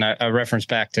 again, I reference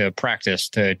back to practice,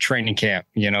 to training camp,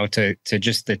 to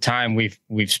just the time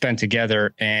we've spent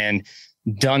together and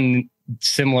done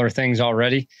similar things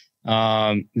already.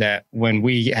 That when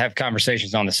we have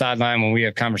conversations on the sideline, when we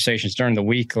have conversations during the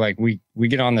week, like we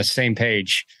get on the same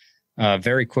page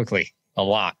very quickly, a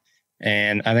lot.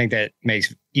 And I think that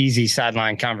makes easy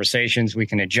sideline conversations. We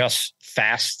can adjust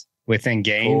fast within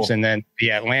games. Cool. And then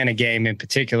the Atlanta game in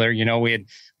particular, we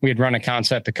had run a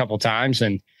concept a couple times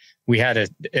and we had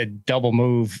a double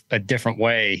move a different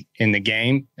way in the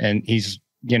game. And he's,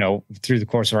 through the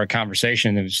course of our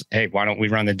conversation, it was, hey, why don't we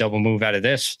run the double move out of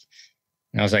this?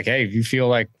 And I was like, hey, if you feel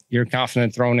like you're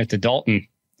confident throwing it to Dalton,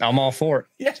 I'm all for it.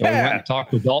 Yeah. So we went and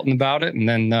talked with Dalton about it, and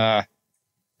then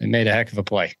they made a heck of a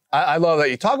play. I love that.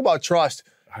 You talk about trust.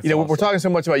 Awesome. We're talking so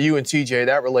much about you and TJ,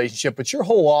 that relationship, but your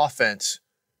whole offense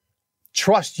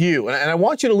trusts you. And I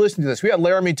want you to listen to this. We had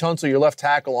Laramie Tunsil, your left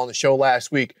tackle, on the show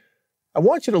last week. I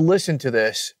want you to listen to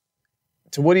this,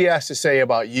 to what he has to say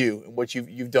about you and what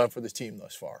you've done for this team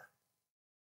thus far.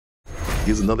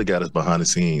 He's another guy that's behind the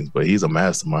scenes, but he's a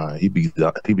mastermind. He be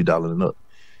dialing it up.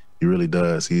 He really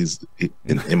does.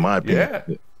 In my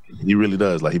opinion, he really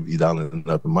does. Like, he be dialing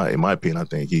it up. In my opinion, I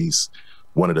think he's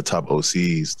one of the top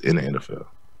OCs in the NFL.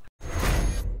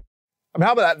 I mean,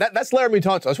 how about that? That's Laramie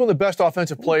Tunsil. That's one of the best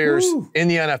offensive players in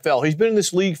the NFL. He's been in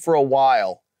this league for a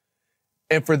while.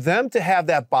 And for them to have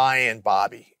that buy-in,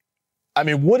 Bobby, I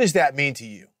mean, what does that mean to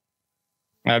you?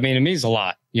 I mean, it means a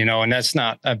lot, and that's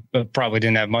not, I probably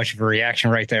didn't have much of a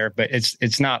reaction right there, but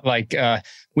it's not like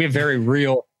we have very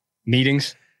real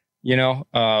meetings,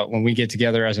 when we get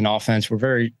together as an offense, we're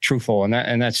very truthful,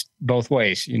 and that's both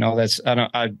ways.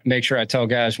 I make sure I tell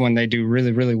guys when they do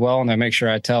really, really well, and I make sure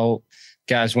I tell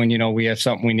guys when, we have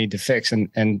something we need to fix,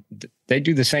 and they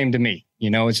do the same to me.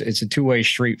 It's a two-way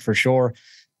street for sure.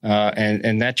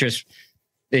 And that just,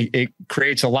 it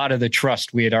creates a lot of the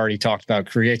trust we had already talked about,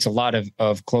 creates a lot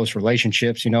of close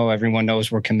relationships. Everyone knows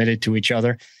we're committed to each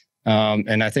other.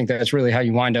 And I think that's really how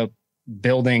you wind up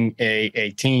building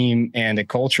a team and a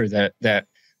culture that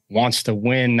wants to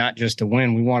win, not just to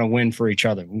win. We want to win for each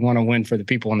other. We want to win for the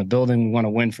people in the building. We want to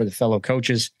win for the fellow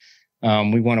coaches.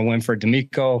 We want to win for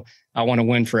D'Amico. I want to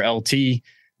win for LT,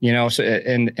 so,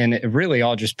 and it really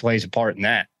all just plays a part in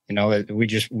that,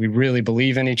 we really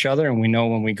believe in each other. And we know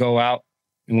when we go out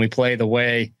and we play the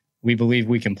way we believe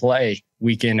we can play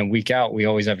week in and week out, we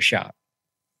always have a shot.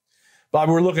 Bob,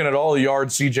 we're looking at all the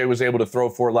yards CJ was able to throw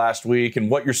for last week and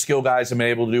what your skill guys have been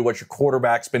able to do, what your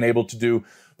quarterback's been able to do.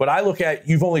 But I look at,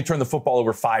 you've only turned the football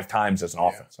over 5 times as an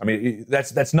offense. I mean,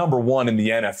 that's number 1 in the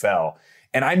NFL.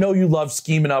 And I know you love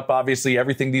scheming up, obviously,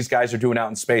 everything these guys are doing out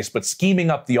in space, but scheming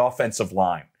up the offensive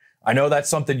line. I know that's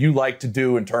something you like to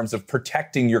do in terms of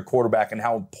protecting your quarterback and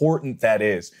how important that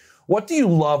is. What do you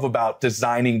love about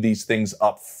designing these things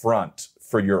up front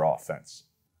for your offense?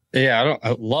 Yeah,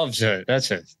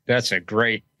 that's a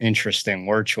great, interesting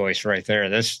word choice right there.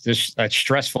 That's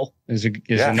stressful is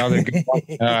another good one.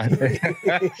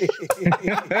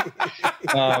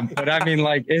 But I mean,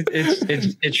 like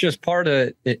it's just part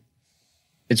of it.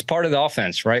 It's part of the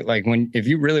offense, right? Like if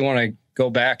you really want to go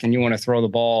back and you want to throw the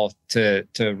ball to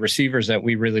receivers that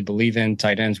we really believe in,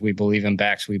 tight ends we believe in,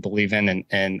 backs we believe in,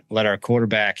 and let our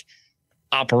quarterback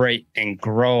operate and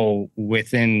grow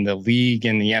within the league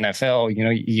and the NFL,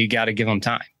 you got to give them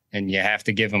time and you have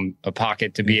to give them a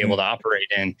pocket to be able to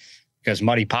operate in, because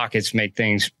muddy pockets make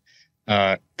things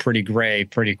pretty gray,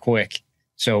 pretty quick.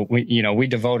 So we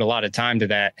devote a lot of time to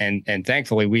that. And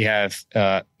thankfully we have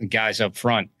guys up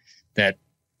front that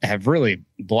have really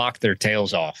blocked their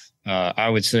tails off. I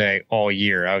would say all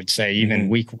year. I would say even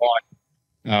week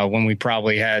 1, when we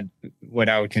probably had what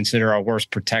I would consider our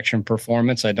worst protection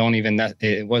performance.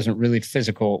 It wasn't really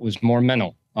physical. It was more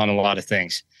mental on a lot of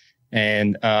things.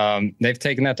 And they've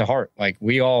taken that to heart. Like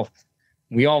we all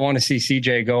want to see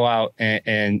CJ go out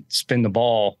and spin the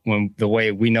ball the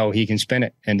way we know he can spin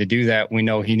it. And to do that, we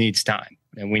know he needs time,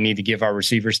 and we need to give our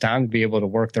receivers time to be able to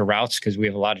work their routes, because we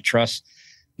have a lot of trust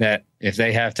that if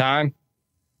they have time,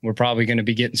 we're probably going to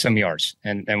be getting some yards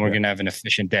and we're going to have an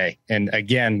efficient day. And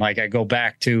again, like I go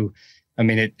back to, I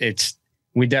mean,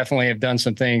 we definitely have done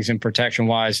some things in protection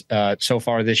wise so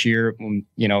far this year,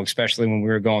 especially when we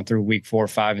were going through week 4,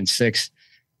 5, and 6,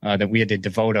 that we had to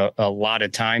devote a lot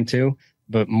of time to.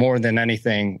 But more than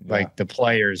anything, like the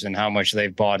players and how much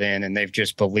they've bought in and they've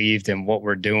just believed in what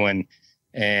we're doing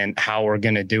and how we're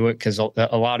going to do it. Because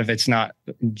a lot of it's not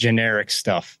generic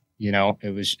stuff.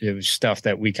 It was stuff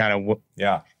that we kind of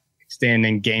stand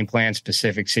in game plan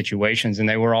specific situations, and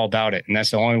they were all about it. And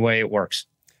that's the only way it works.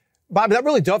 Bobby, that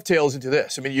really dovetails into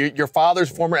this. I mean, your father's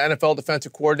former NFL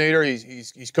defensive coordinator.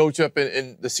 He's coached up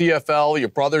in the CFL. Your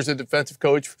brother's a defensive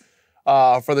coach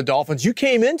for the Dolphins. You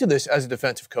came into this as a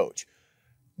defensive coach.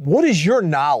 What is your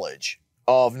knowledge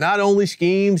of not only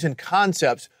schemes and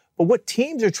concepts, but what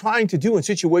teams are trying to do in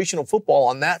situational football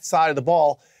on that side of the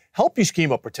ball, help you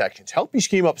scheme up protections, help you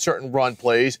scheme up certain run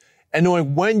plays, and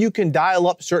knowing when you can dial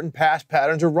up certain pass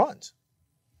patterns or runs?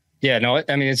 Yeah, no,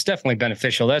 I mean, it's definitely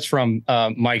beneficial. That's from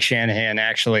Mike Shanahan,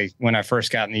 actually. When I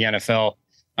first got in the NFL,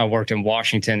 I worked in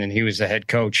Washington, and he was the head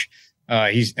coach.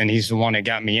 He's the one that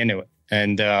got me into it.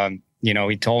 And,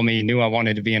 he told me he knew I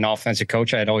wanted to be an offensive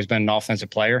coach. I had always been an offensive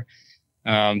player.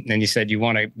 And he said, you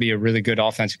want to be a really good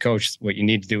offensive coach, what you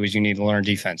need to do is you need to learn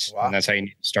defense. Wow. And that's how you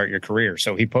need to start your career.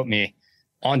 So he put me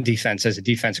on defense as a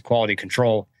defensive quality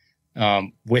control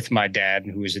with my dad,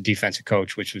 who was a defensive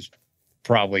coach, which was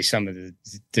probably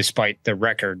despite the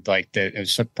record, it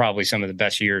was probably some of the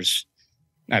best years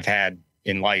I've had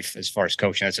in life as far as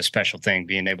coaching. That's a special thing,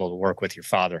 being able to work with your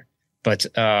father. But,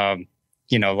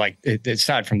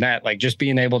 aside from that, just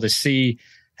being able to see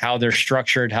how they're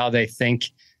structured, how they think,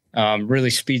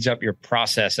 really speeds up your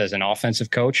process as an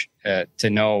offensive coach to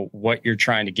know what you're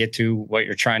trying to get to, what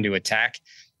you're trying to attack.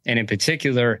 And in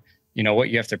particular, what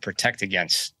you have to protect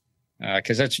against.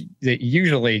 Because that's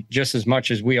usually just as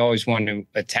much as we always want to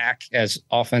attack as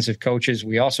offensive coaches,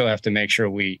 we also have to make sure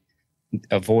we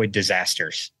avoid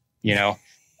disasters, and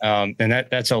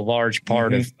that's a large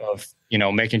part of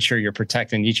making sure you're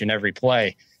protecting each and every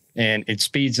play, and it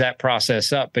speeds that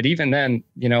process up. But even then,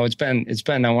 it's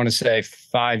been, I want to say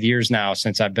 5 years now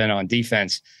since I've been on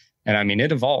defense. And I mean,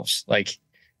 it evolves,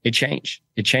 it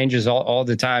changes all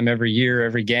the time, every year,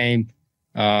 every game.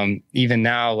 Even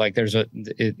now,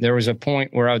 there was a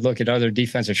point where I would look at other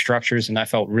defensive structures and I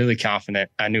felt really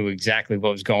confident. I knew exactly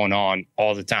what was going on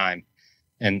all the time.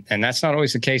 And that's not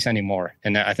always the case anymore.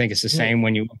 And I think it's the same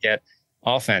when you look at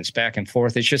offense back and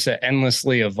forth. It's just an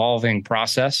endlessly evolving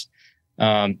process.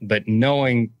 But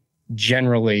knowing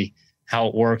generally how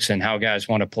it works and how guys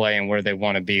want to play and where they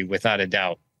want to be, without a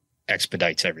doubt,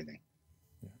 expedites everything.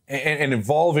 And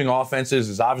evolving offenses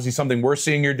is obviously something we're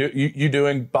seeing you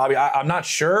doing, Bobby. I'm not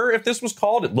sure if this was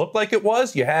called. It looked like it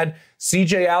was. You had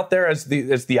CJ out there as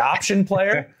the option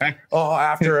player.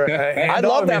 After I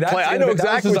love that play. I know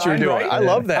exactly what you're doing. Right? I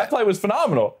love that. That play was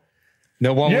phenomenal.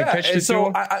 The one we pitched it to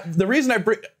him? The reason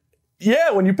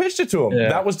when you pitched it to him,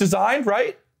 that was designed,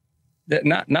 right?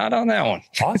 Not on that one.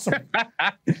 Awesome.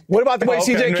 What about the way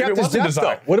CJ kept his depth,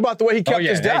 though? What about the way he kept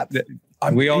his depth?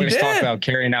 We always talk about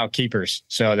carrying out keepers.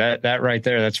 So that right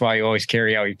there, that's why you always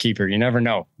carry out your keeper. You never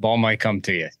know. Ball might come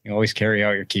to you. You always carry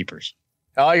out your keepers.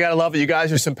 Oh, you got to love it. You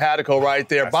guys are simpatico right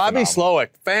there. That's Bobby Slowik,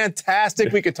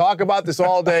 fantastic. We could talk about this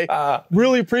all day.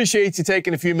 Really appreciate you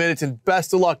taking a few minutes, and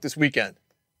best of luck this weekend.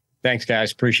 Thanks,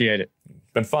 guys. Appreciate it.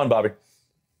 Been fun, Bobby.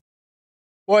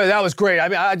 Boy, that was great. I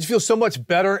mean, I just feel so much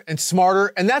better and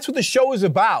smarter, and that's what the show is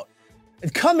about.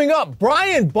 And coming up,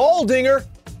 Brian Baldinger,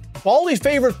 Baldy's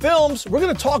favorite films. We're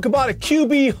going to talk about a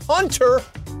QB hunter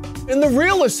in the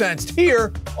real sense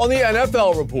here on the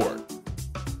NFL Report.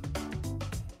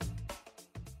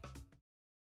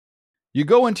 You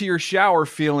go into your shower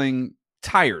feeling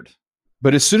tired,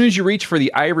 but as soon as you reach for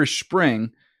the Irish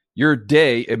Spring, your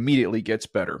day immediately gets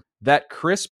better. That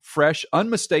crisp, fresh,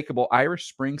 unmistakable Irish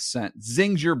Spring scent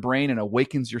zings your brain and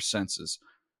awakens your senses.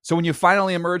 So when you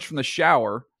finally emerge from the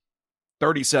shower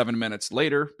 37 minutes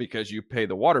later, because you pay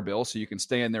the water bill so you can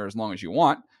stay in there as long as you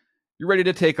want, you're ready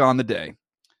to take on the day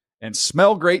and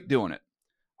smell great doing it.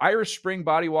 Irish Spring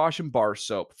Body Wash and Bar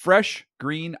Soap. Fresh,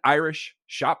 green, Irish.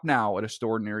 Shop now at a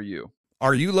store near you.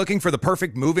 Are you looking for the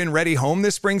perfect move-in ready home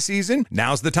this spring season?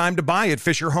 Now's the time to buy at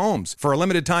Fisher Homes. For a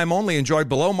limited time only, enjoy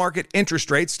below-market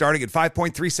interest rates starting at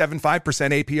 5.375%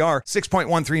 APR,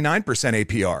 6.139%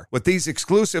 APR. With these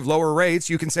exclusive lower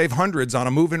rates, you can save hundreds on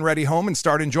a move-in ready home and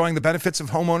start enjoying the benefits of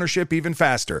homeownership even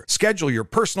faster. Schedule your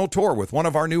personal tour with one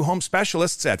of our new home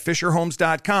specialists at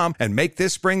FisherHomes.com and make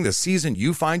this spring the season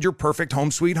you find your perfect home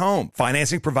sweet home.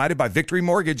 Financing provided by Victory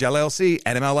Mortgage, LLC,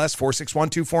 NMLS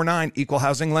 461249, Equal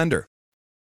Housing Lender.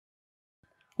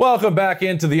 Welcome back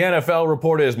into the NFL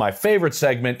Report. It is my favorite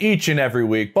segment each and every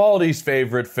week, Baldy's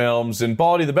favorite films. And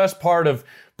Baldy, the best part of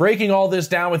breaking all this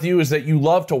down with you is that you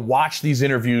love to watch these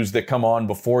interviews that come on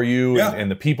before you and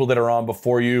the people that are on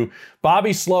before you.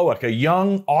 Bobby Slowik, a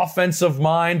young offensive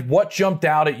mind. What jumped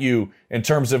out at you in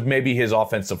terms of maybe his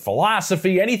offensive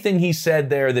philosophy, anything he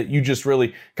said there that you just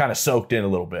really kind of soaked in a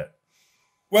little bit?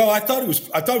 Well, I thought it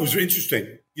was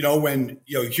interesting. When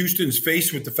Houston's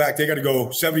faced with the fact they got to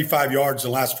go 75 yards in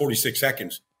the last 46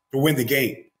 seconds to win the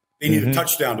game. They need a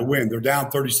touchdown to win. They're down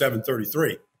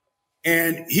 37-33.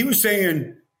 And he was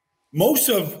saying most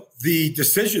of the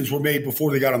decisions were made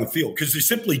before they got on the field because they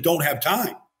simply don't have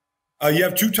time. You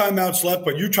have 2 timeouts left,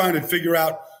 but you're trying to figure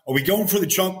out, are we going for the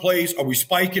chunk plays? Are we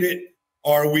spiking it?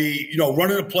 Are we,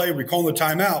 running a play? Are we calling the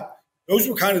timeout? Those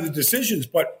were kind of the decisions.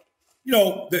 But,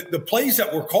 the plays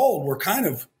that were called were kind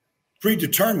of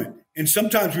predetermined. And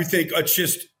sometimes we think it's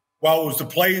just, it was the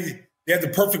play. They had the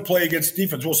perfect play against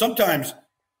defense. Well, sometimes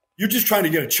you're just trying to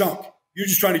get a chunk. You're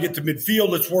just trying to get to midfield.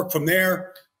 Let's work from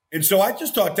there. And so I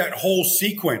just thought that whole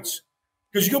sequence,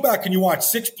 because you go back and you watch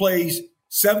 6 plays,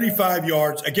 75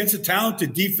 yards against a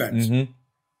talented defense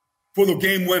for the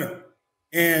game winner.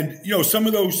 And, some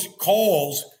of those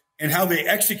calls and how they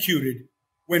executed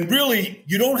when really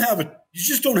you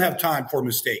just don't have time for a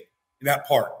mistake in that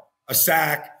part. A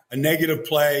sack, a negative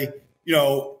play,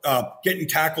 getting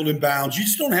tackled in bounds. You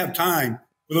just don't have time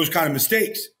for those kind of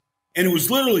mistakes. And it was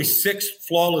literally 6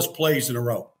 flawless plays in a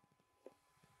row.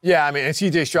 Yeah, and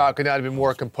C.J. Stroud could not have been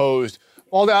more composed.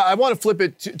 Well, I want to flip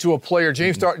it to a player.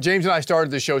 James and I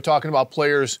started the show talking about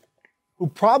players who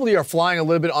probably are flying a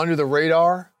little bit under the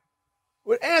radar.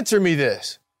 But answer me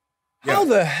this. How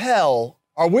the hell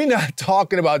are we not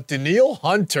talking about Danielle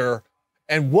Hunter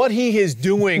and what he is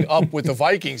doing up with the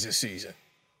Vikings this season?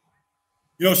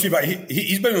 Steve,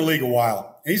 he's been in the league a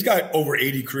while. And he's got over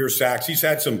 80 career sacks. He's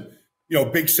had some,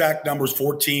 big sack numbers,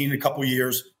 14 in a couple of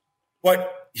years.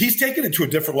 But he's taken it to a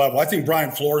different level. I think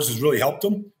Brian Flores has really helped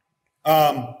him.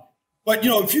 But,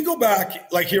 if you go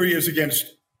back, like here he is against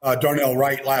Darnell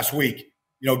Wright last week,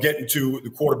 getting to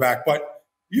the quarterback. But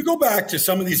you go back to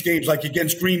some of these games, like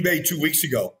against Green Bay 2 weeks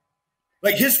ago.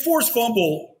 Like his forced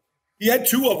fumble, he had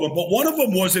 2 of them, but one of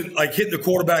them wasn't like hitting the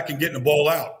quarterback and getting the ball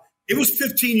out. It was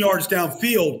 15 yards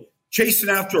downfield, chasing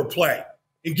after a play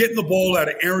and getting the ball out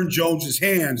of Aaron Jones's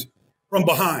hands from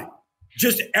behind.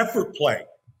 Just effort play.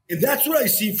 And that's what I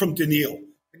see from Danielle.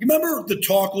 Remember the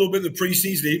talk a little bit in the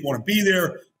preseason? They didn't want to be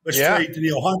there. Let's trade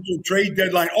Danielle Hunter, trade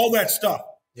deadline, all that stuff.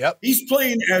 Yep. He's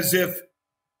playing as if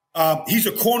he's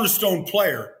a cornerstone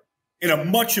player in a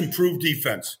much improved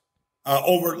defense.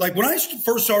 When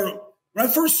I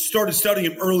first started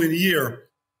studying him early in the year,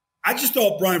 I just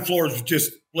thought Brian Flores was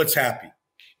just blitz happy.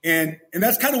 And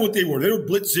that's kind of what they were. They were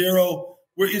blitz zero,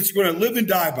 where it's going to live and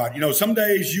die by it. Some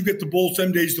days you get the bull,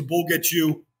 some days the bull gets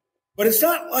you. But it's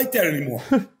not like that anymore.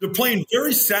 They're playing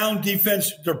very sound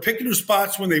defense. They're picking their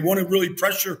spots when they want to really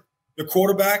pressure the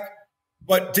quarterback.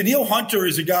 But Danielle Hunter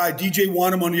is a guy, DJ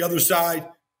Wanham on the other side.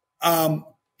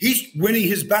 He's winning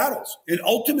his battles. And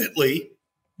ultimately,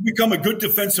 you become a good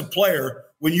defensive player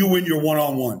when you win your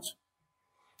one-on-ones.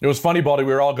 It was funny, Baldy.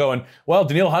 We were all going, well,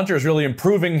 Danielle Hunter is really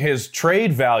improving his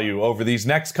trade value over these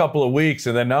next couple of weeks.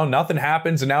 And then, no, nothing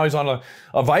happens. And now he's on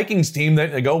a Vikings team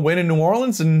that they go win in New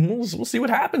Orleans. And we'll see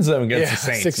what happens to them against the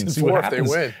Saints. 6-4 see what happens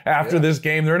if they win. After this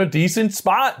game. They're in a decent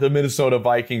spot, the Minnesota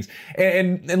Vikings.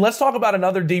 And let's talk about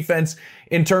another defense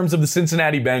in terms of the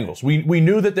Cincinnati Bengals. We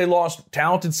knew that they lost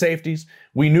talented safeties.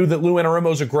 We knew that Lou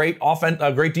Anarumo's a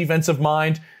great defensive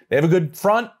mind. They have a good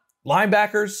front.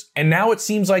 Linebackers, and now it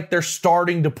seems like they're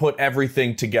starting to put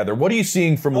everything together. What are you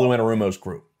seeing from Lou Anarumo's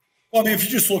group? Well, if you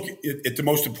just look at the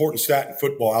most important stat in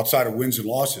football outside of wins and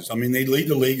losses, they lead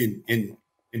the league in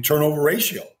turnover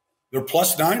ratio. They're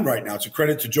 +9 right now. It's a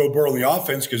credit to Joe Burrow and the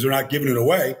offense because they're not giving it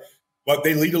away, but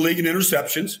they lead the league in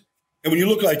interceptions. And when you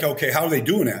look like, okay, how are they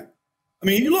doing that?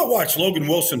 You watch Logan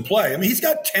Wilson play. He's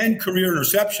got 10 career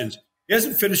interceptions. He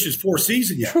hasn't finished his 4th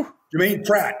season yet. Jermaine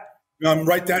Pratt.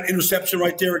 Right, that interception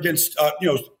right there against,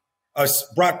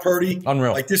 Brock Purdy.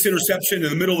 Unreal. Like this interception in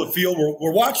the middle of the field.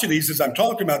 We're watching these as I'm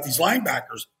talking about these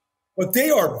linebackers, but they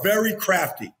are very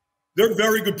crafty. They're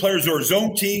very good players. They're a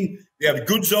zone team. They have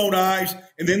good zone eyes.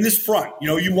 And then this front,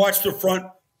 you watch their front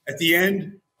at the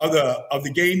end of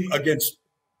the game against,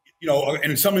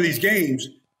 and in some of these games,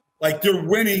 like they're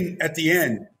winning at the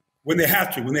end when they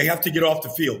have to get off the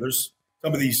field. There's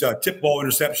some of these tip ball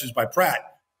interceptions by Pratt.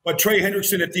 But Trey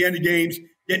Hendrickson at the end of games,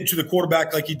 getting to the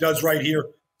quarterback like he does right here.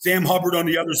 Sam Hubbard on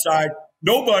the other side.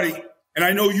 Nobody, and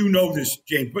I know you know this,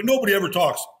 James, but nobody ever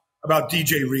talks about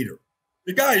DJ Reader.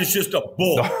 The guy is just a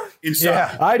bull inside.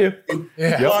 Yeah, I do.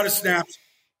 A lot of snaps.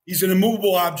 He's an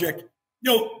immovable object.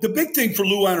 You know, the big thing for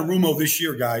Lou Anarumo this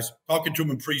year, guys, talking to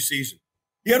him in preseason,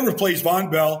 he had to replace Von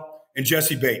Bell and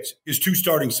Jesse Bates, his two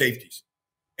starting safeties.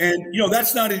 And, you know,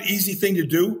 that's not an easy thing to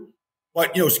do.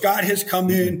 But, you know, Scott has come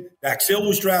in. Dax Hill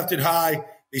was drafted high.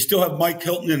 They still have Mike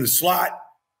Hilton in the slot.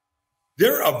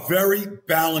 They're a very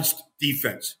balanced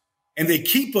defense. And they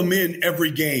keep them in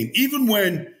every game. Even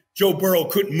when Joe Burrow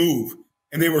couldn't move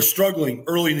and they were struggling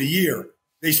early in the year,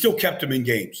 they still kept him in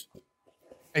games.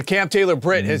 And Cam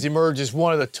Taylor-Britt has emerged as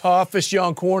one of the toughest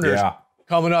young corners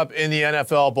coming up in the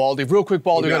NFL, Baldy. Real quick,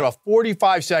 Baldy, we've got about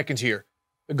 45 seconds here.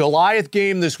 The Goliath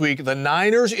game this week, the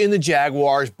Niners and the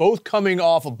Jaguars, both coming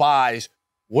off of byes.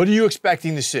 What are you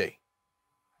expecting to see?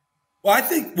 Well, I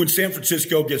think when San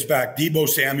Francisco gets back, Deebo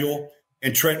Samuel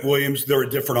and Trent Williams, they're a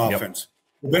different offense.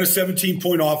 They've been a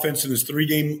 17-point offense in this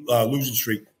 3-game losing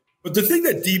streak. But the thing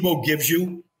that Deebo gives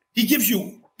you,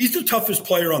 he's the toughest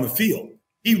player on the field.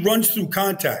 He runs through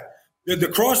contact. The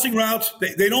crossing routes,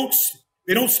 they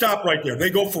don't stop right there. They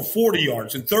go for 40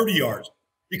 yards and 30 yards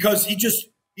because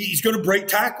he's going to break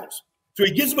tackles. So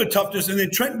he gives them a toughness. And then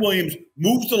Trent Williams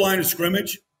moves the line of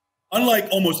scrimmage, unlike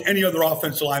almost any other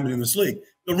offensive lineman in this league.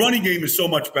 The running game is so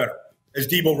much better as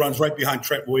Deebo runs right behind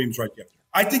Trent Williams right there.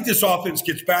 I think this offense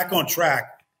gets back on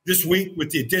track this week with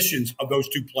the additions of those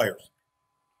two players.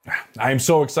 I am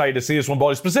so excited to see this one,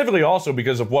 Baldy, specifically also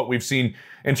because of what we've seen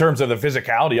in terms of the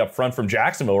physicality up front from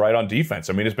Jacksonville, right, on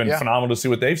defense. I mean, it's been phenomenal to see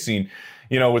what they've seen,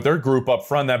 you know, with their group up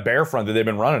front, that bear front that they've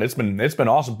been running. It's been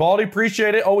awesome. Baldy,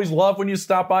 appreciate it. Always love when you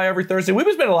stop by every Thursday. We've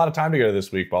been spending a lot of time together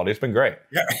this week, Baldy. It's been great.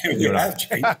 Yeah, we have,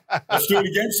 Jay. Let's do it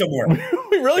again somewhere.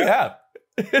 We really have.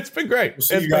 It's been great. It's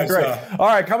been great. All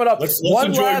right, coming up, let's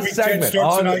one last segment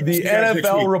on the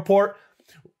NFL report.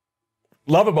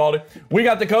 Love it, Baldy. We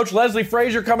got the coach, Leslie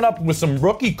Frazier, coming up with some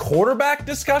rookie quarterback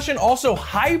discussion. Also,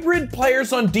 hybrid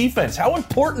players on defense. How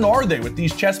important are they with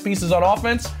these chess pieces on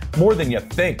offense? More than you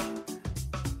think.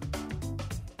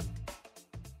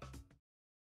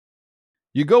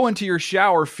 You go into your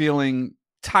shower feeling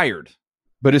tired,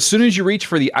 but as soon as you reach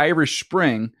for the Irish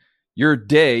Spring, your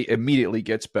day immediately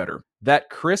gets better.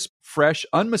 That crisp, fresh,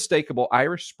 unmistakable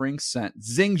Irish Spring scent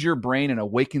zings your brain and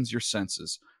awakens your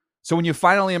senses. So when you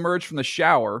finally emerge from the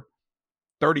shower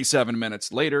 37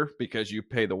 minutes later, because you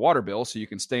pay the water bill so you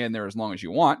can stay in there as long as you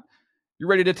want, you're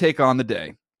ready to take on the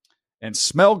day and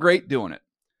smell great doing it.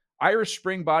 Irish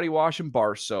Spring Body Wash and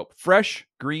Bar Soap. Fresh,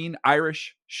 green,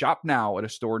 Irish. Shop now at a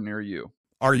store near you.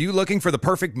 Are you looking for the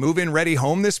perfect move-in ready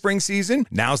home this spring season?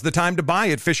 Now's the time to buy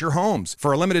at Fisher Homes.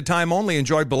 For a limited time only,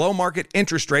 enjoy below-market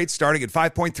interest rates starting at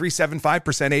 5.375%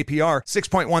 APR,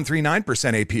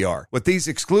 6.139% APR. With these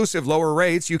exclusive lower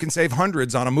rates, you can save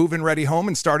hundreds on a move-in ready home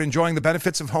and start enjoying the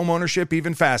benefits of homeownership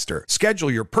even faster.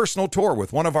 Schedule your personal tour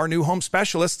with one of our new home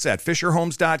specialists at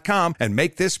FisherHomes.com and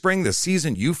make this spring the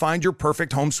season you find your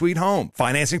perfect home sweet home.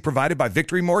 Financing provided by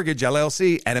Victory Mortgage,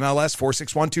 LLC, NMLS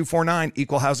 461249,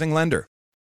 Equal Housing Lender.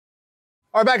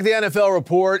 All right, back at the NFL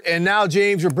report, and now,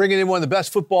 James, we're bringing in one of the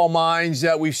best football minds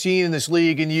that we've seen in this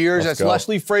league in years. That's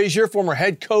Leslie Frazier, former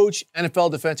head coach,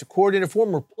 NFL defensive coordinator,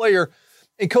 former player.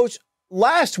 And, Coach,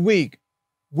 last week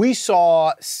we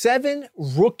saw 7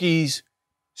 rookies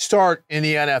start in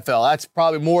the NFL. That's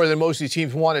probably more than most of these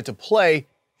teams wanted to play.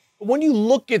 But when you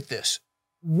look at this,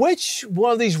 which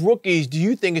one of these rookies do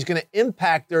you think is going to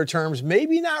impact their terms,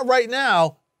 maybe not right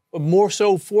now, but more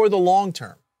so for the long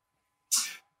term?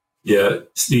 Yeah,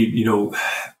 Steve, you know,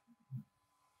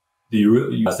 do you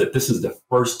realize that this is the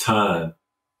first time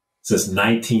since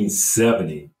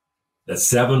 1970 that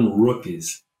 7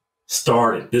 rookies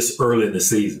started this early in the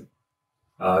season?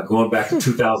 Going back to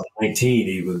 2019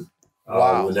 even,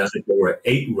 when I think there were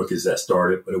 8 rookies that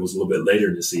started, but it was a little bit later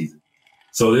in the season.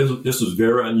 So this was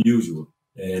very unusual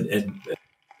and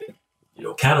you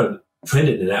know, kind of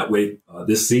trended in that way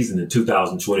this season in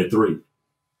 2023.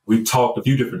 We've talked a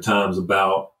few different times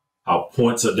about how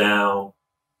points are down,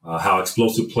 how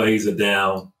explosive plays are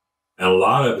down. And a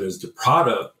lot of it is the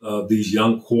product of these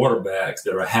young quarterbacks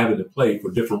that are having to play for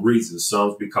different reasons.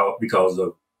 Some because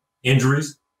of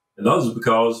injuries, and others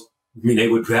because, they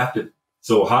were drafted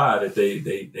so high that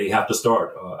they have to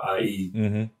start, i.e.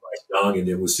 Bryce Young, and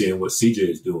then we're seeing what CJ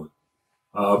is doing.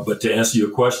 But to answer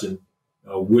your question,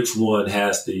 which one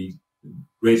has the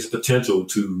greatest potential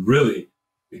to really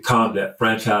become that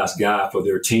franchise guy for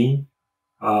their team?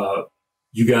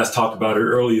 You guys talked about it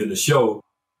earlier in the show.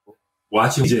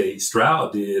 Watching CJ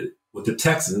Stroud did with the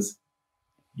Texans,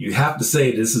 you have to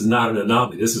say this is not an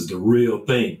anomaly. This is the real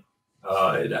thing.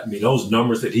 Those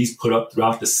numbers that he's put up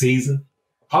throughout the season,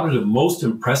 probably the most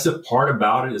impressive part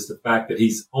about it is the fact that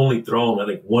he's only thrown, I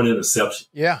think, 1 interception.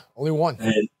 Yeah, only 1.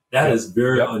 And that is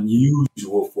very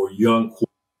unusual for young quarterbacks.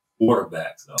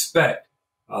 quarterbacks. I expect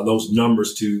those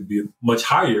numbers to be much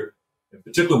higher, in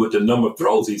particular with the number of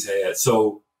throws he's had.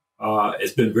 So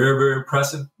it's been very, very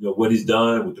impressive, what he's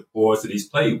done with the boys that he's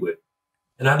played with.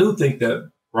 And I do think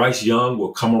that Bryce Young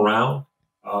will come around.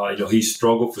 He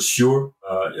struggled for sure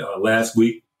last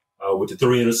week with the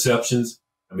 3 interceptions.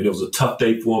 I mean, it was a tough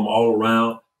day for him all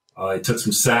around. He took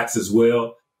some sacks as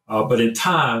well. But in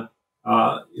time,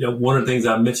 one of the things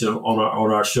I mentioned on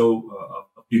our show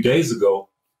a few days ago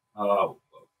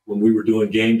when we were doing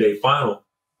Game Day Final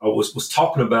was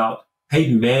talking about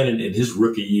Peyton Manning in his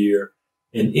rookie year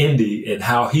in Indy and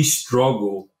how he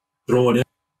struggled throwing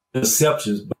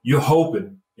interceptions. But you're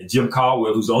hoping, and Jim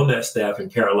Caldwell, who's on that staff in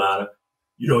Carolina,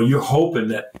 you're hoping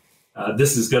that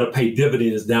this is going to pay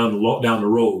dividends down the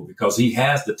road because he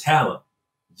has the talent.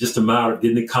 Just a matter of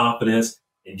getting the confidence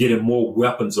and getting more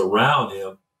weapons around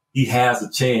him. He has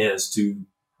a chance to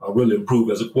really improve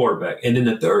as a quarterback. And then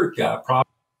the third guy,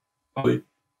 probably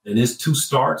in his 2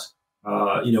 starts,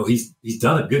 he's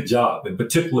done a good job. In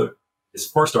particular, his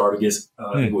first start against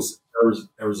it was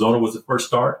Arizona was the first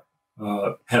start.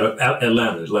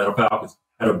 Atlanta Falcons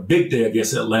had a big day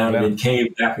against Atlanta and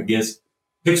came back against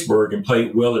Pittsburgh and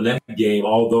played well in that game.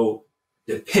 Although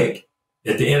the pick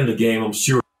at the end of the game, I'm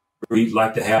sure he'd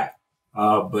like to have,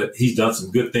 but he's done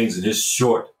some good things in his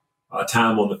short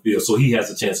time on the field, so he has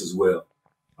a chance as well.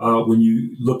 When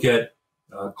you look at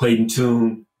Clayton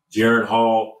Tune, Jaron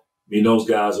Hall, I mean, those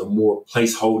guys are more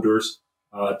placeholders.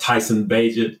 Tyson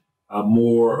Bagent,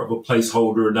 more of a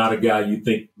placeholder, not a guy you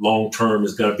think long-term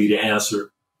is going to be the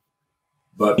answer.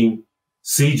 But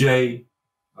CJ,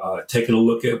 taking a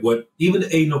look at what even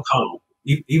Aiden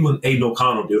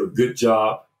O'Connell did a good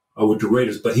job with the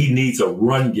Raiders, but he needs a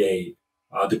run game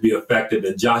to be effective.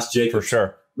 And Josh Jacobs for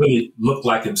sure really looked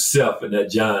like himself in that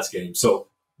Giants game. So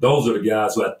those are the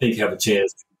guys who I think have a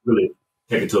chance to really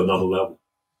take it to another level.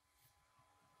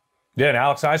 Yeah, and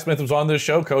Alex Highsmith was on this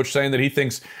show, Coach, saying that he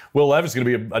thinks Will Levis is going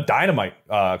to be a dynamite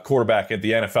quarterback at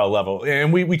the NFL level.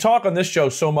 And we talk on this show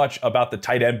so much about the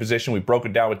tight end position. We've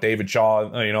broken down with David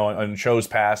Shaw, on shows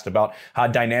past about how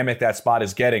dynamic that spot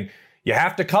is getting. You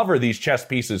have to cover these chess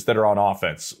pieces that are on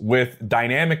offense with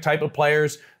dynamic type of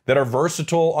players that are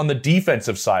versatile on the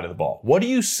defensive side of the ball. What do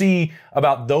you see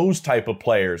about those type of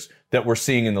players that we're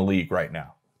seeing in the league right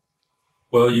now?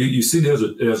 Well, you see there's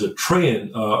a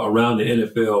trend around the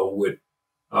NFL with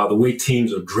the way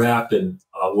teams are drafting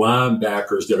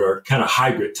linebackers that are kind of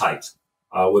hybrid types,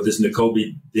 whether it's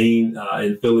Nakobe Dean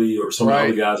in Philly or some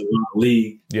other guys around the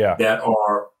league that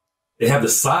they have the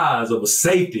size of a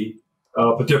safety,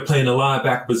 but they're playing the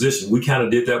linebacker position. We kind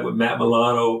of did that with Matt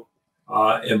Milano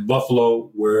in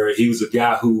Buffalo, where he was a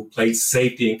guy who played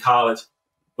safety in college,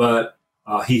 but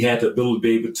he had the ability to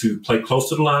be able to play close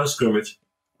to the line of scrimmage,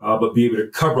 but be able to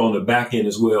cover on the back end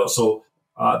as well. So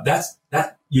that's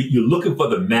you're looking for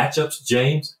the matchups,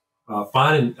 James,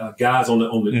 finding guys on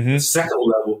the second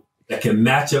level that can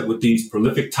match up with these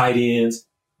prolific tight ends,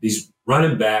 these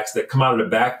running backs that come out of the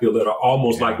backfield that are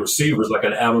almost like receivers, like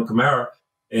an Alvin Kamara.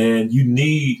 And you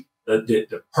need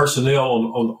the personnel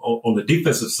on the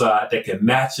defensive side that can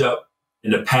match up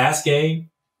in the pass game,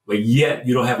 but yet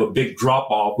you don't have a big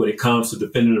drop-off when it comes to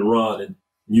defending the run. And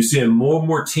you're seeing more and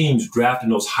more teams drafting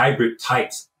those hybrid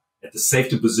types at the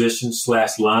safety position /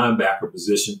 linebacker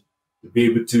position to be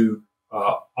able to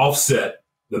offset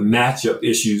the matchup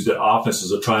issues that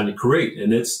offenses are trying to create.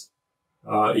 And it's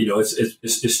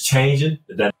changing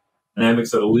the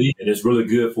dynamics of the league, and it's really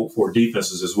good for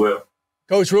defenses as well.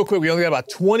 Coach, real quick, we only got about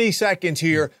 20 seconds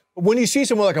here. But when you see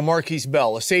someone like a Marquise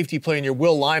Bell, a safety playing your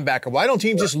will linebacker, why don't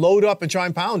teams just load up and try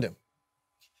and pound him?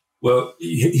 Well,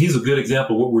 he's a good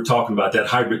example of what we're talking about, that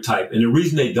hybrid type. And the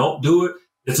reason they don't do it,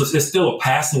 it's still a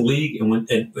passing league. And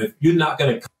if you're not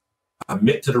going to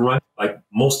commit to the run, like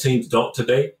most teams don't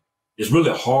today, it's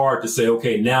really hard to say,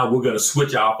 okay, now we're going to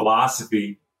switch our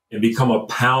philosophy and become a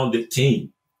pounded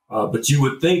team. But you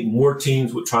would think more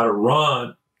teams would try to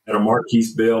run at a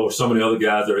Marquise Bell or some of the other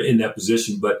guys that are in that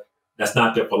position, but that's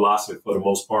not their philosophy for the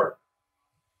most part.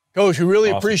 Coach, we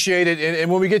really appreciate it.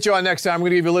 And when we get you on next time, I'm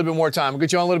going to give you a little bit more time. We'll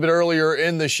get you on a little bit earlier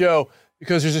in the show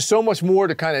because there's just so much more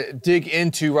to kind of dig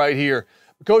into right here.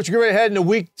 But Coach, you're right ahead into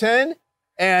week 10.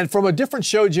 And from a different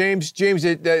show, James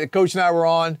that Coach and I were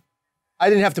on, I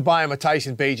didn't have to buy him a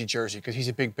Tyson Bagent jersey because he's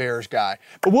a big Bears guy.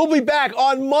 But we'll be back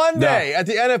on Monday at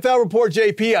the NFL Report,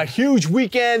 JP. A huge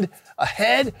weekend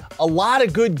ahead. A lot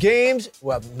of good games.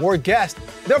 We'll have more guests.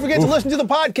 Don't forget to listen to the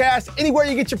podcast anywhere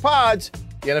you get your pods.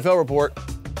 The NFL Report.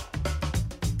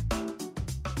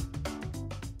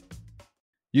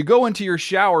 You go into your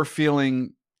shower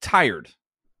feeling tired,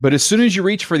 but as soon as you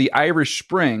reach for the Irish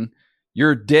Spring,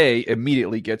 your day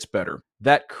immediately gets better.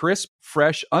 That crisp,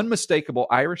 fresh, unmistakable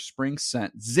Irish Spring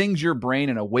scent zings your brain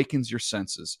and awakens your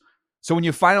senses. So when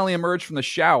you finally emerge from the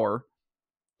shower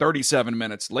 37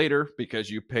 minutes later, because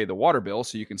you pay the water bill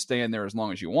so you can stay in there as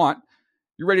long as you want,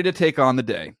 you're ready to take on the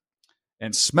day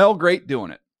and smell great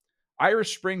doing it.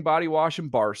 Irish Spring Body Wash and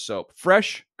Bar Soap.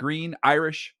 Fresh, green,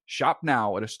 Irish. Shop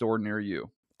now at a store near you.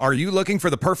 Are you looking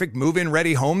for the perfect move-in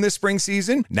ready home this spring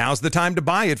season? Now's the time to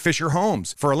buy at Fisher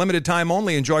Homes. For a limited time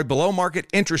only, enjoy below-market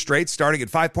interest rates starting at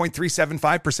 5.375%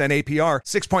 APR,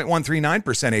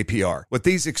 6.139% APR. With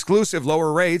these exclusive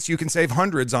lower rates, you can save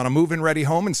hundreds on a move-in ready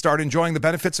home and start enjoying the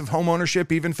benefits of home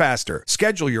ownership even faster.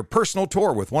 Schedule your personal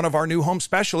tour with one of our new home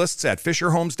specialists at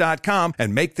FisherHomes.com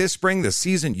and make this spring the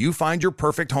season you find your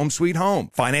perfect home sweet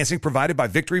home. Financing provided by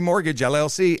Victory Mortgage,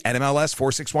 LLC, NMLS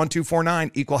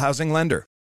 461249, Equal Housing Lender.